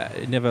 You've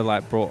never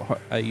like brought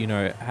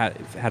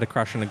had a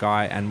crush on a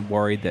guy and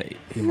worried that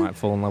he might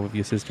fall in love with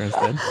your sister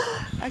instead.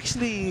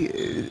 Actually,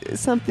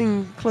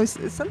 something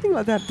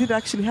like that did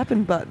actually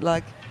happen, but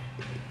like,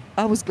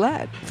 I was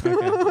glad.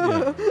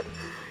 Okay,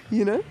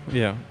 You know?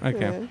 yeah.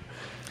 Okay.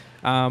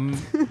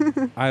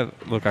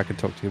 I could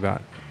talk to you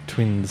about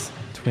twins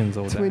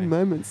all day. Twin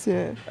moments,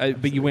 yeah.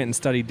 But you went and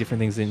studied different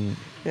things in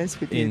Yes,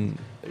 we did.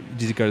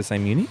 Did you go to the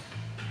same uni?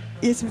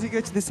 Yes, we did go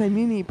to the same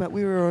uni, but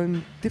we were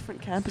on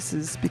different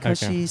campuses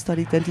because Okay. she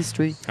studied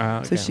dentistry.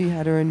 Okay. So she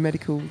had her own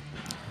medical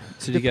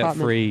So did you get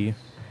department. free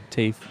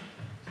teeth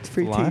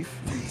free life?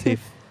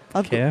 Teeth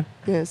I've got- care?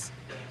 yes.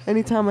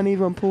 Anytime I need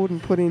one pulled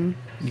and put in.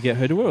 You get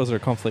her to it, or is there a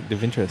conflict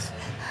of interest?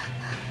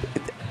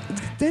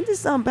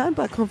 Dentists aren't bound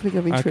by conflict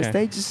of interest. Okay.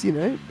 They just,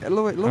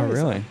 lawyers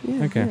really? are.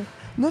 Yeah, Okay. yeah.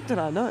 Not that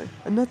I know.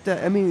 And not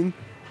that, I mean,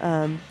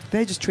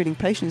 they're just treating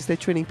patients. They're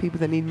treating people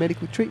that need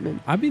medical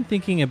treatment. I've been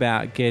thinking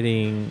about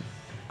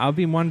I've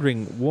been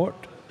wondering, what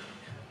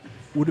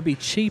would it be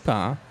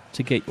cheaper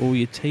to get all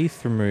your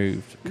teeth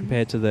removed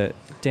compared to the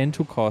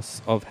dental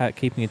costs of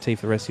keeping your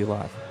teeth the rest of your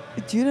life?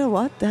 Do you know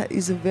what? That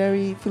is a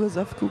very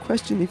philosophical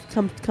question if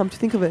you come to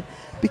think of it.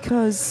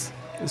 Because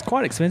It's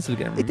quite expensive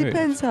to get them it removed.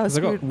 depends how 'Cause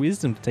I got screwed-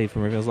 wisdom teeth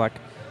removed. It was like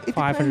it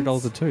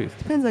 $500 a tooth.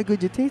 depends how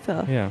good your teeth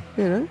are. Yeah.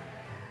 You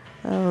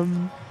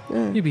know?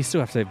 Yeah. You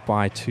still have to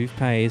buy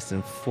toothpaste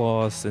and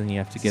floss, and you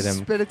have to get them.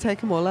 Just better take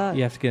them all out.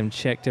 You have to get them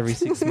checked every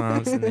 6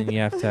 months, and then you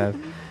have to have,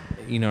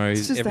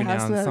 It's just every a now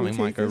hassle and then having something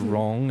might teeth, go isn't it?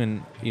 wrong,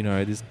 and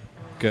this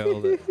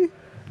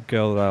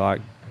girl that I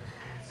like,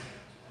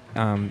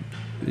 on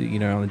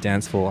the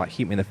dance floor, like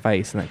hit me in the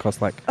face, and that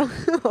cost like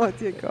Oh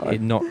dear God.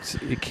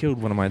 it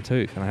killed one of my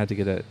teeth, and I had to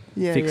get it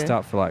fixed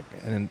up for like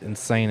an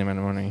insane amount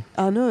of money.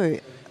 I know.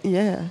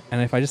 Yeah.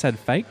 And if I just had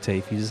fake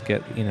teeth, you just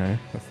get a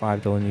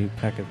 $5 new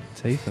pack of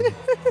teeth and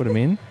put them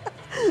in.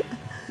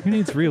 Who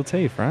needs real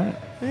teeth, right?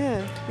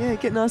 Yeah. Yeah.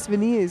 Get nice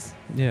veneers.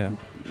 Yeah.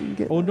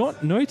 Get Or nice-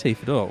 no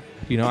teeth at all.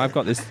 I've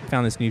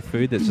found this new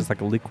food that's just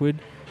like a liquid.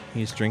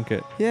 You just drink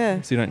it, Yeah.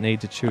 so you don't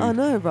need to chew. I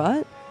know,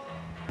 right?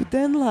 But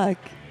then, like,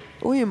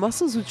 all your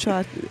muscles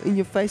in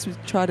your face would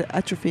try to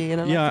atrophy,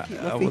 and I Yeah, like to keep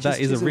my well, features that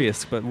is a chiseled,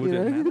 risk, but would you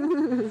it know?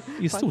 matter?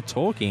 You're still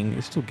talking.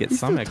 You still get You're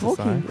some still exercise.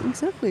 talking.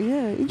 Exactly.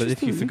 Yeah. But if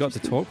you Interesting, forgot to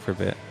interesting. talk for a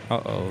bit, I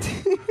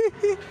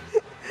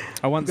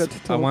Forgot to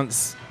talk.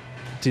 once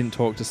didn't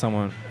talk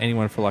to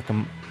anyone for like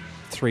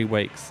 3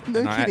 weeks,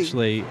 No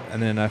kidding.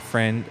 and then a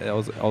friend, I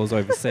was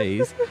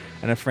overseas,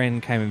 and a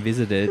friend came and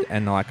visited,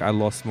 and like I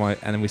lost and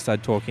then we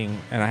started talking,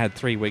 and I had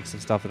 3 weeks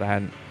of stuff that I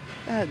hadn't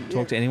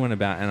talked to anyone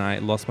about, and I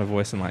lost my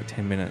voice in like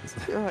 10 minutes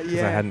Oh, because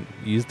yeah. I hadn't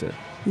used it.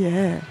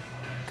 Yeah.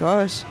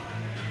 Gosh.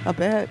 I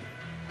bet.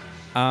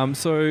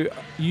 So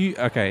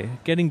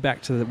getting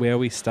back to where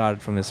we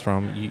started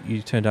from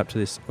you turned up to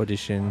this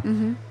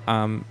audition,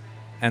 Mm-hmm.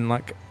 and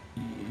like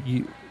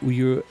were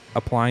you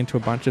applying to a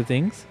bunch of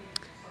things?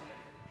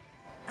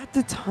 At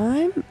the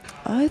time,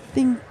 I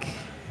think...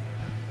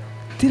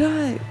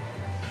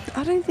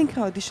 I don't think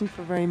I auditioned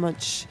for very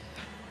much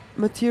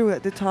material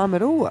at the time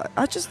at all.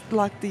 I just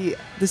liked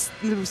this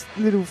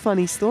little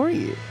funny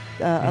story.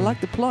 I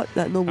liked the plot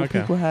that normal Okay.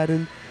 people had,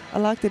 and I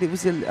liked that it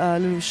was a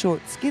little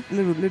short skit,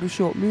 little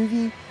short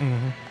movie.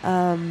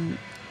 Mm-hmm.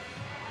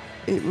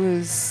 It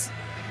was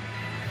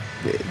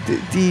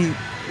the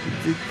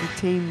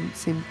team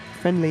seemed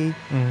friendly,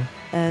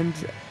 and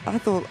I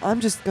thought I'm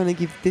just gonna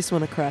give this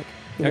one a crack.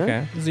 You know?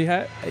 Okay. So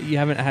you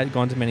haven't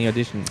gone to many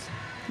auditions?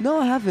 No,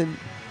 I haven't.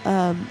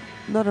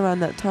 Not around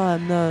that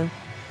time, no.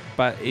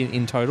 But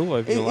in total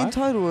over your life? In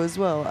total as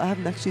well. I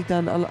haven't actually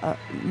done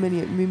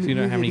many Do you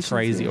know how many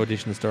crazy auditions.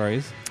 audition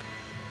stories?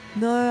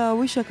 No, I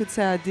wish I could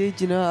say I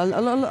did. A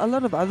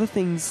lot of other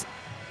things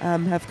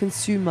have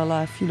consumed my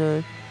life.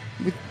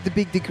 With the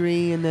big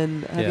degree and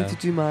then having to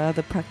do my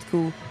other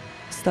practical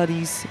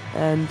studies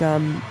and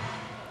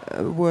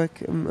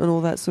work and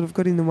all that sort of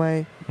got in the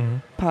way. Mm-hmm.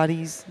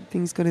 Parties,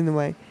 things got in the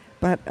way.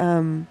 But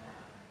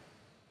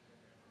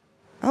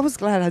I was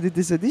glad I did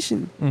this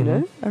audition.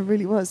 Mhm. I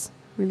really was.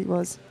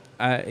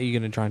 Are you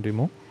going to try and do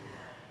more?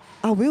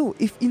 I will.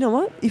 If you know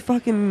what, if I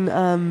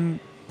can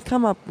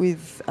come up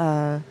with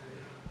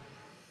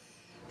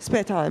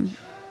spare time.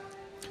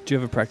 Do you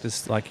ever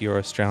practice like your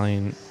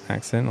Australian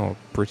accent or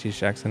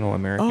British accent or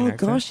American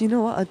accent? Oh gosh, you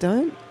know what? I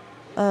don't.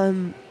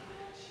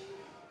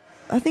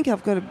 I think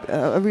I've got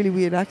a really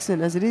weird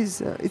accent as it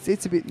is.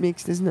 It's a bit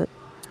mixed, isn't it?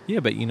 Yeah,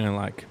 but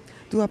like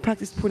Do I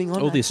practice putting on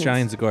all the accents?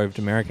 Australians that go over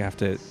to America have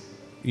to,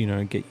 get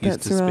used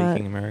That's to right.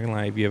 speaking American.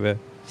 Like, have you ever?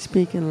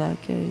 Speaking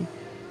like a...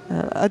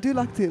 I do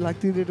like to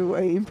do little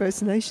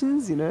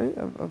impersonations,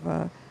 of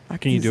actors.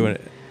 Can you do and-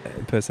 it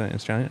impersonate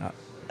Australian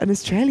An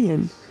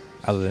Australian?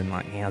 other than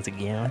like how's it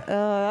going?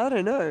 I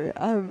don't know.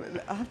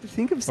 I have to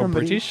think of Or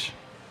somebody. British?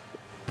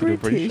 You do a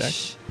British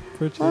British.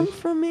 British. I'm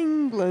from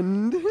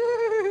England.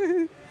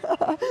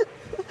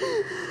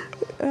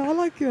 I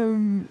like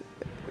the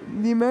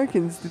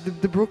Americans,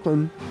 the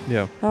Brooklyn.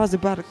 Yeah. I was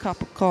about a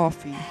cup of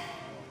coffee.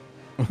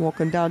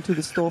 Walking down to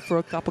the store for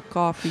a cup of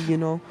coffee,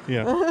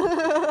 Yeah.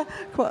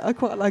 I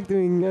quite like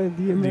doing the American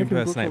Do you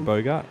impersonate Brooklyn.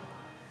 Bogart?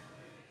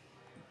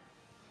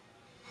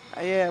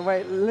 Yeah,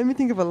 wait. Let me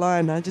think of a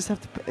line. I just have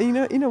to. You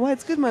know what?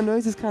 It's good. My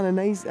nose is kind of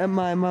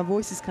my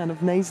voice is kind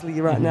of nasally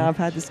right now. Mhm. I've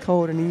had this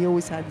cold, and he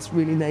always had this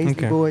really nasally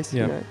Okay, voice.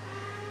 yeah.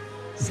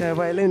 So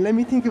wait. Let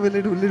me think of a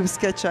little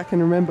sketch I can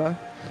remember.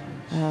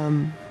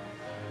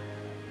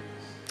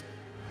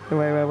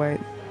 Wait.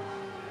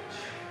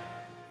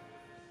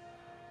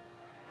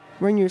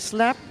 When you're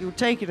slapped, you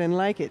take it and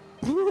like it.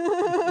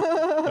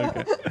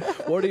 Okay.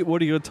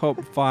 What are your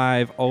top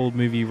 5 old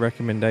movie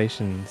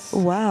recommendations?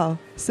 Wow.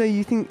 So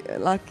you think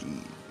like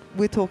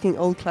we're talking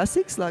old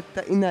classics like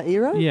that in that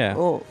era? Yeah.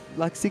 Or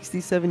like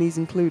 60s, 70s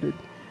included?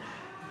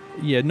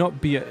 Yeah,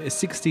 not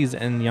 60s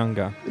and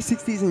younger.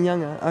 60s and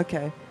younger.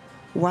 Okay.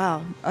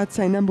 Wow. I'd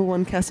say number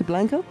 1,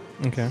 Casablanca.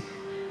 Okay.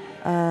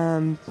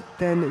 Then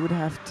it would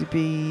have to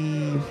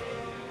be...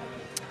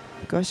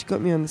 Gosh, you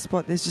got me on the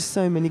spot. There's just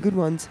so many good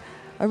ones.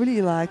 I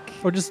really like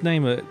Or just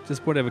name it,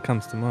 just whatever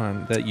comes to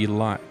mind that you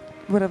like.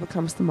 whatever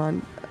comes to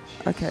mind.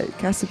 Okay,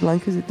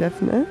 Casablanca's a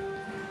definite.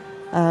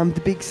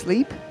 The Big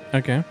Sleep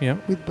Okay, yeah.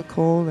 with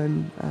Bacall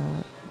and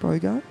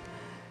Bogart.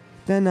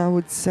 Then I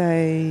would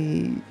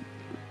say...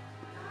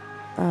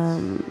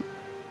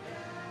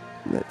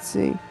 let's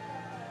see.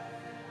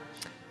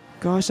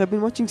 Gosh, I've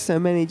been watching so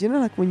many. Do you know,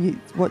 like when you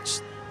watch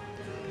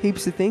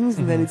heaps of things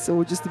and then Mhm. it's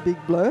all just a big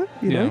blur,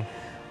 you know?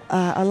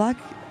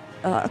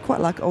 I quite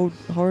like old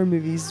horror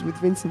movies with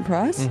Vincent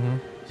Price. Mm-hmm.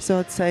 So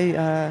I'd say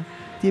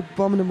The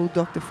Abominable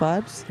Dr.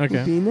 Phibes Okay.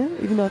 would be in there,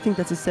 even though I think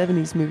that's a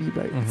 70s movie,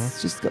 but Mhm.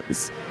 it's just got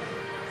this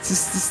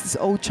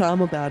old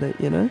charm about it,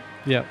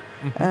 Yeah.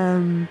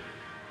 Mhm.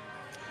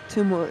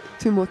 Two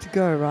more to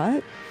go,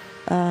 right?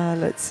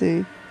 Let's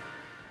see.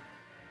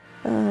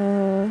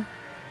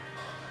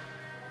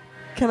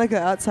 Can I go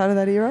outside of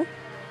that era?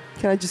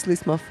 Can I just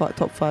list my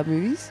top 5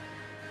 movies?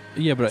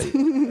 Yeah, but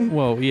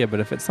but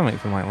if it's something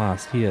from like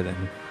last year, then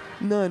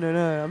No.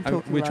 I'm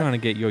talking. we're trying to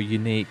get your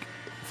unique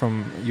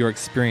from your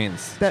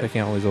experience That- checking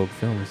out all these old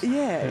films.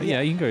 Yeah.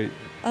 You can go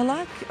I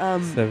like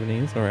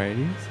 70s or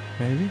 80s,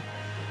 maybe.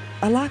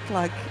 I like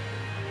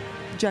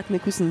Jack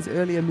Nicholson's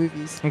earlier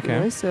movies.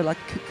 Okay. So like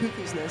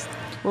Cuckoo's Nest.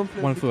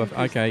 One Flew Off.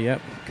 Okay,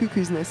 yep.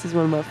 Cuckoo's Nest is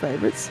one of my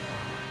favourites.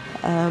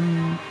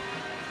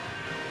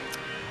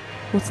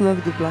 What's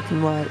another good black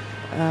and white?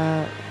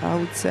 I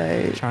would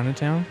say.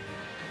 Chinatown,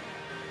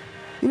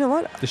 You know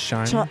what? The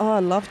Shining. I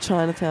love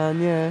Chinatown.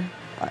 Yeah.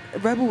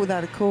 Rebel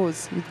Without a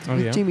Cause with Oh,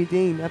 yeah. Jimmy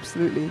Dean.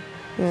 Absolutely.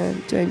 Yeah,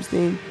 James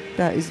Dean.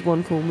 That is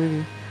one cool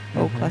movie.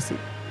 Old Mhm. classic.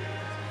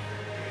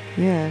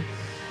 Yeah.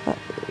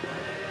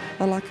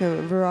 I like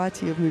a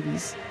variety of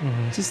movies.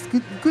 Mhm. Just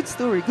good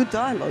story, good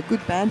dialogue,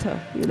 good banter.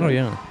 Oh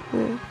yeah.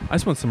 Yeah. I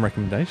just want some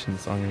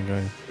recommendations. So I'm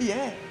gonna go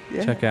Yeah.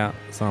 check out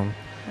some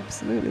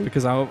Absolutely.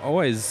 because I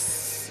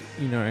always,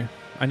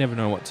 I never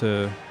know what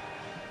to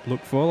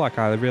look for. Like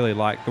I really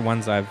like the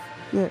ones I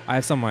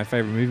have some of my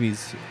favorite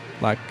movies,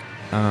 like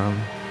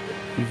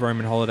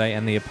Roman Holiday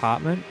and The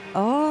Apartment.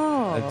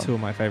 Oh. Are 2 of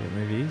my favorite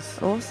movies,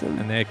 Awesome.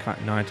 and they're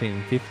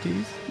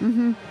 1950s.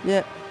 Mm-hmm.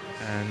 Yeah.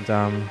 And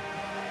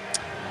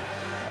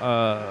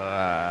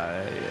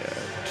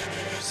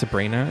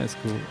Sabrina is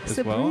cool as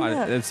well.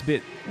 Sabrina. It's a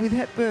bit. With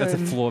Hepburn. That's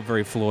a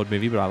very flawed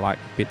movie, but I like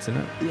bits in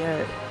it.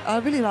 Yeah. I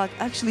really like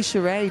actually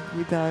Charade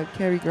with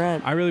Cary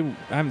Grant. I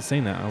haven't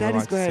seen that. I That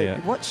would is like to see great.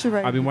 it. Watch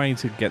Charade. I've been waiting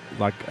to get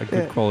like a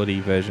good Yeah. quality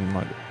version,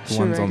 like the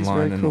ones Charade is online,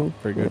 very and cool. not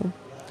very good.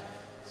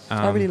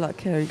 Yeah. I really like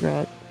Cary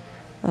Grant.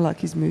 I like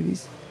his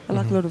movies. I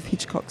like Mhm. a lot of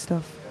Hitchcock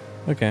stuff.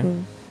 Okay. Yeah.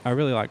 I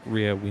really like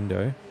Rear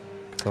Window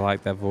because I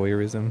like that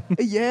voyeurism.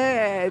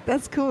 Yeah,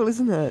 that's cool,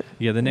 isn't it?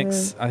 Yeah,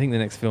 I think the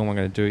next film I'm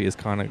going to do is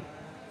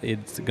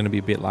it's going to be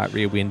a bit like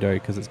Rear Window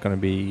because it's going to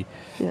be,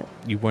 Yeah.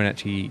 you won't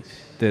actually,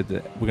 we're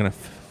going to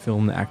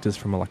film the actors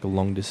from a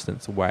long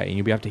distance away, and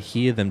you'll be able to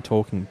hear them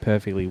talking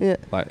perfectly, Yeah.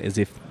 like as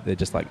if they're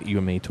just like you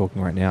and me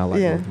talking right now,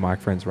 like Yeah. with the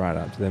microphones right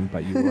up to them,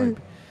 but you won't.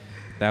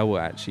 They will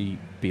actually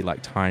be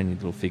like tiny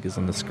little figures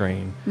on the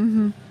screen.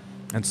 Mm-hmm.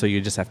 And so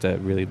you just have to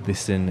really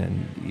listen,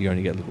 and you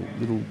only get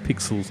little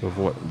pixels of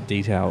what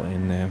detail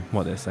in there,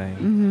 what they're saying.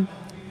 Mm-hmm.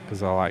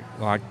 Because I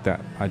like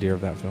that idea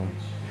of that film.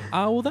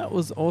 Well, that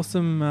was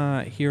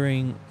awesome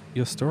hearing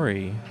your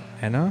story,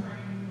 Anna.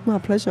 My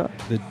pleasure.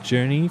 The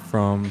journey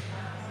from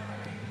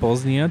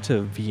Bosnia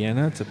to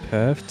Vienna to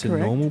Perth to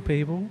Correct. normal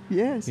people.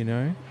 Yes. You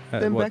know,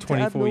 Then back to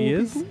 24 abnormal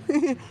years?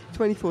 people.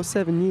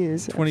 24/7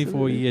 years.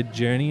 24-year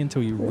journey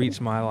until you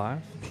reach my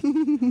life.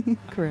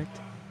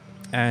 Correct.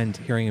 And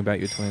hearing about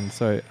your twins.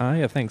 So,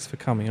 yeah, thanks for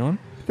coming on.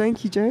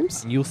 Thank you,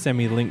 James. You'll send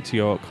me a link to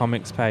your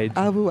comics page.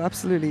 I will,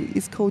 absolutely.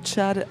 It's called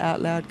Shout It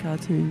Out Loud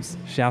Cartoons.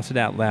 Shout It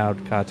Out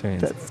Loud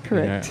Cartoons. That's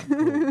correct. You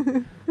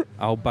know,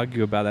 I'll bug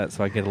you about that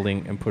so I get a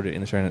link and put it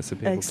in the show notes so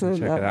people Excellent.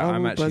 can check it out. I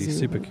I'm will actually buzz you.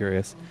 super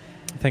curious.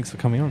 Thanks for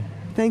coming on.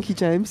 Thank you,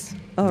 James.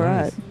 All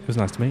right. It was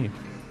nice to meet you.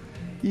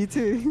 You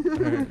too. All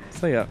right.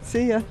 See ya.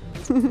 See ya.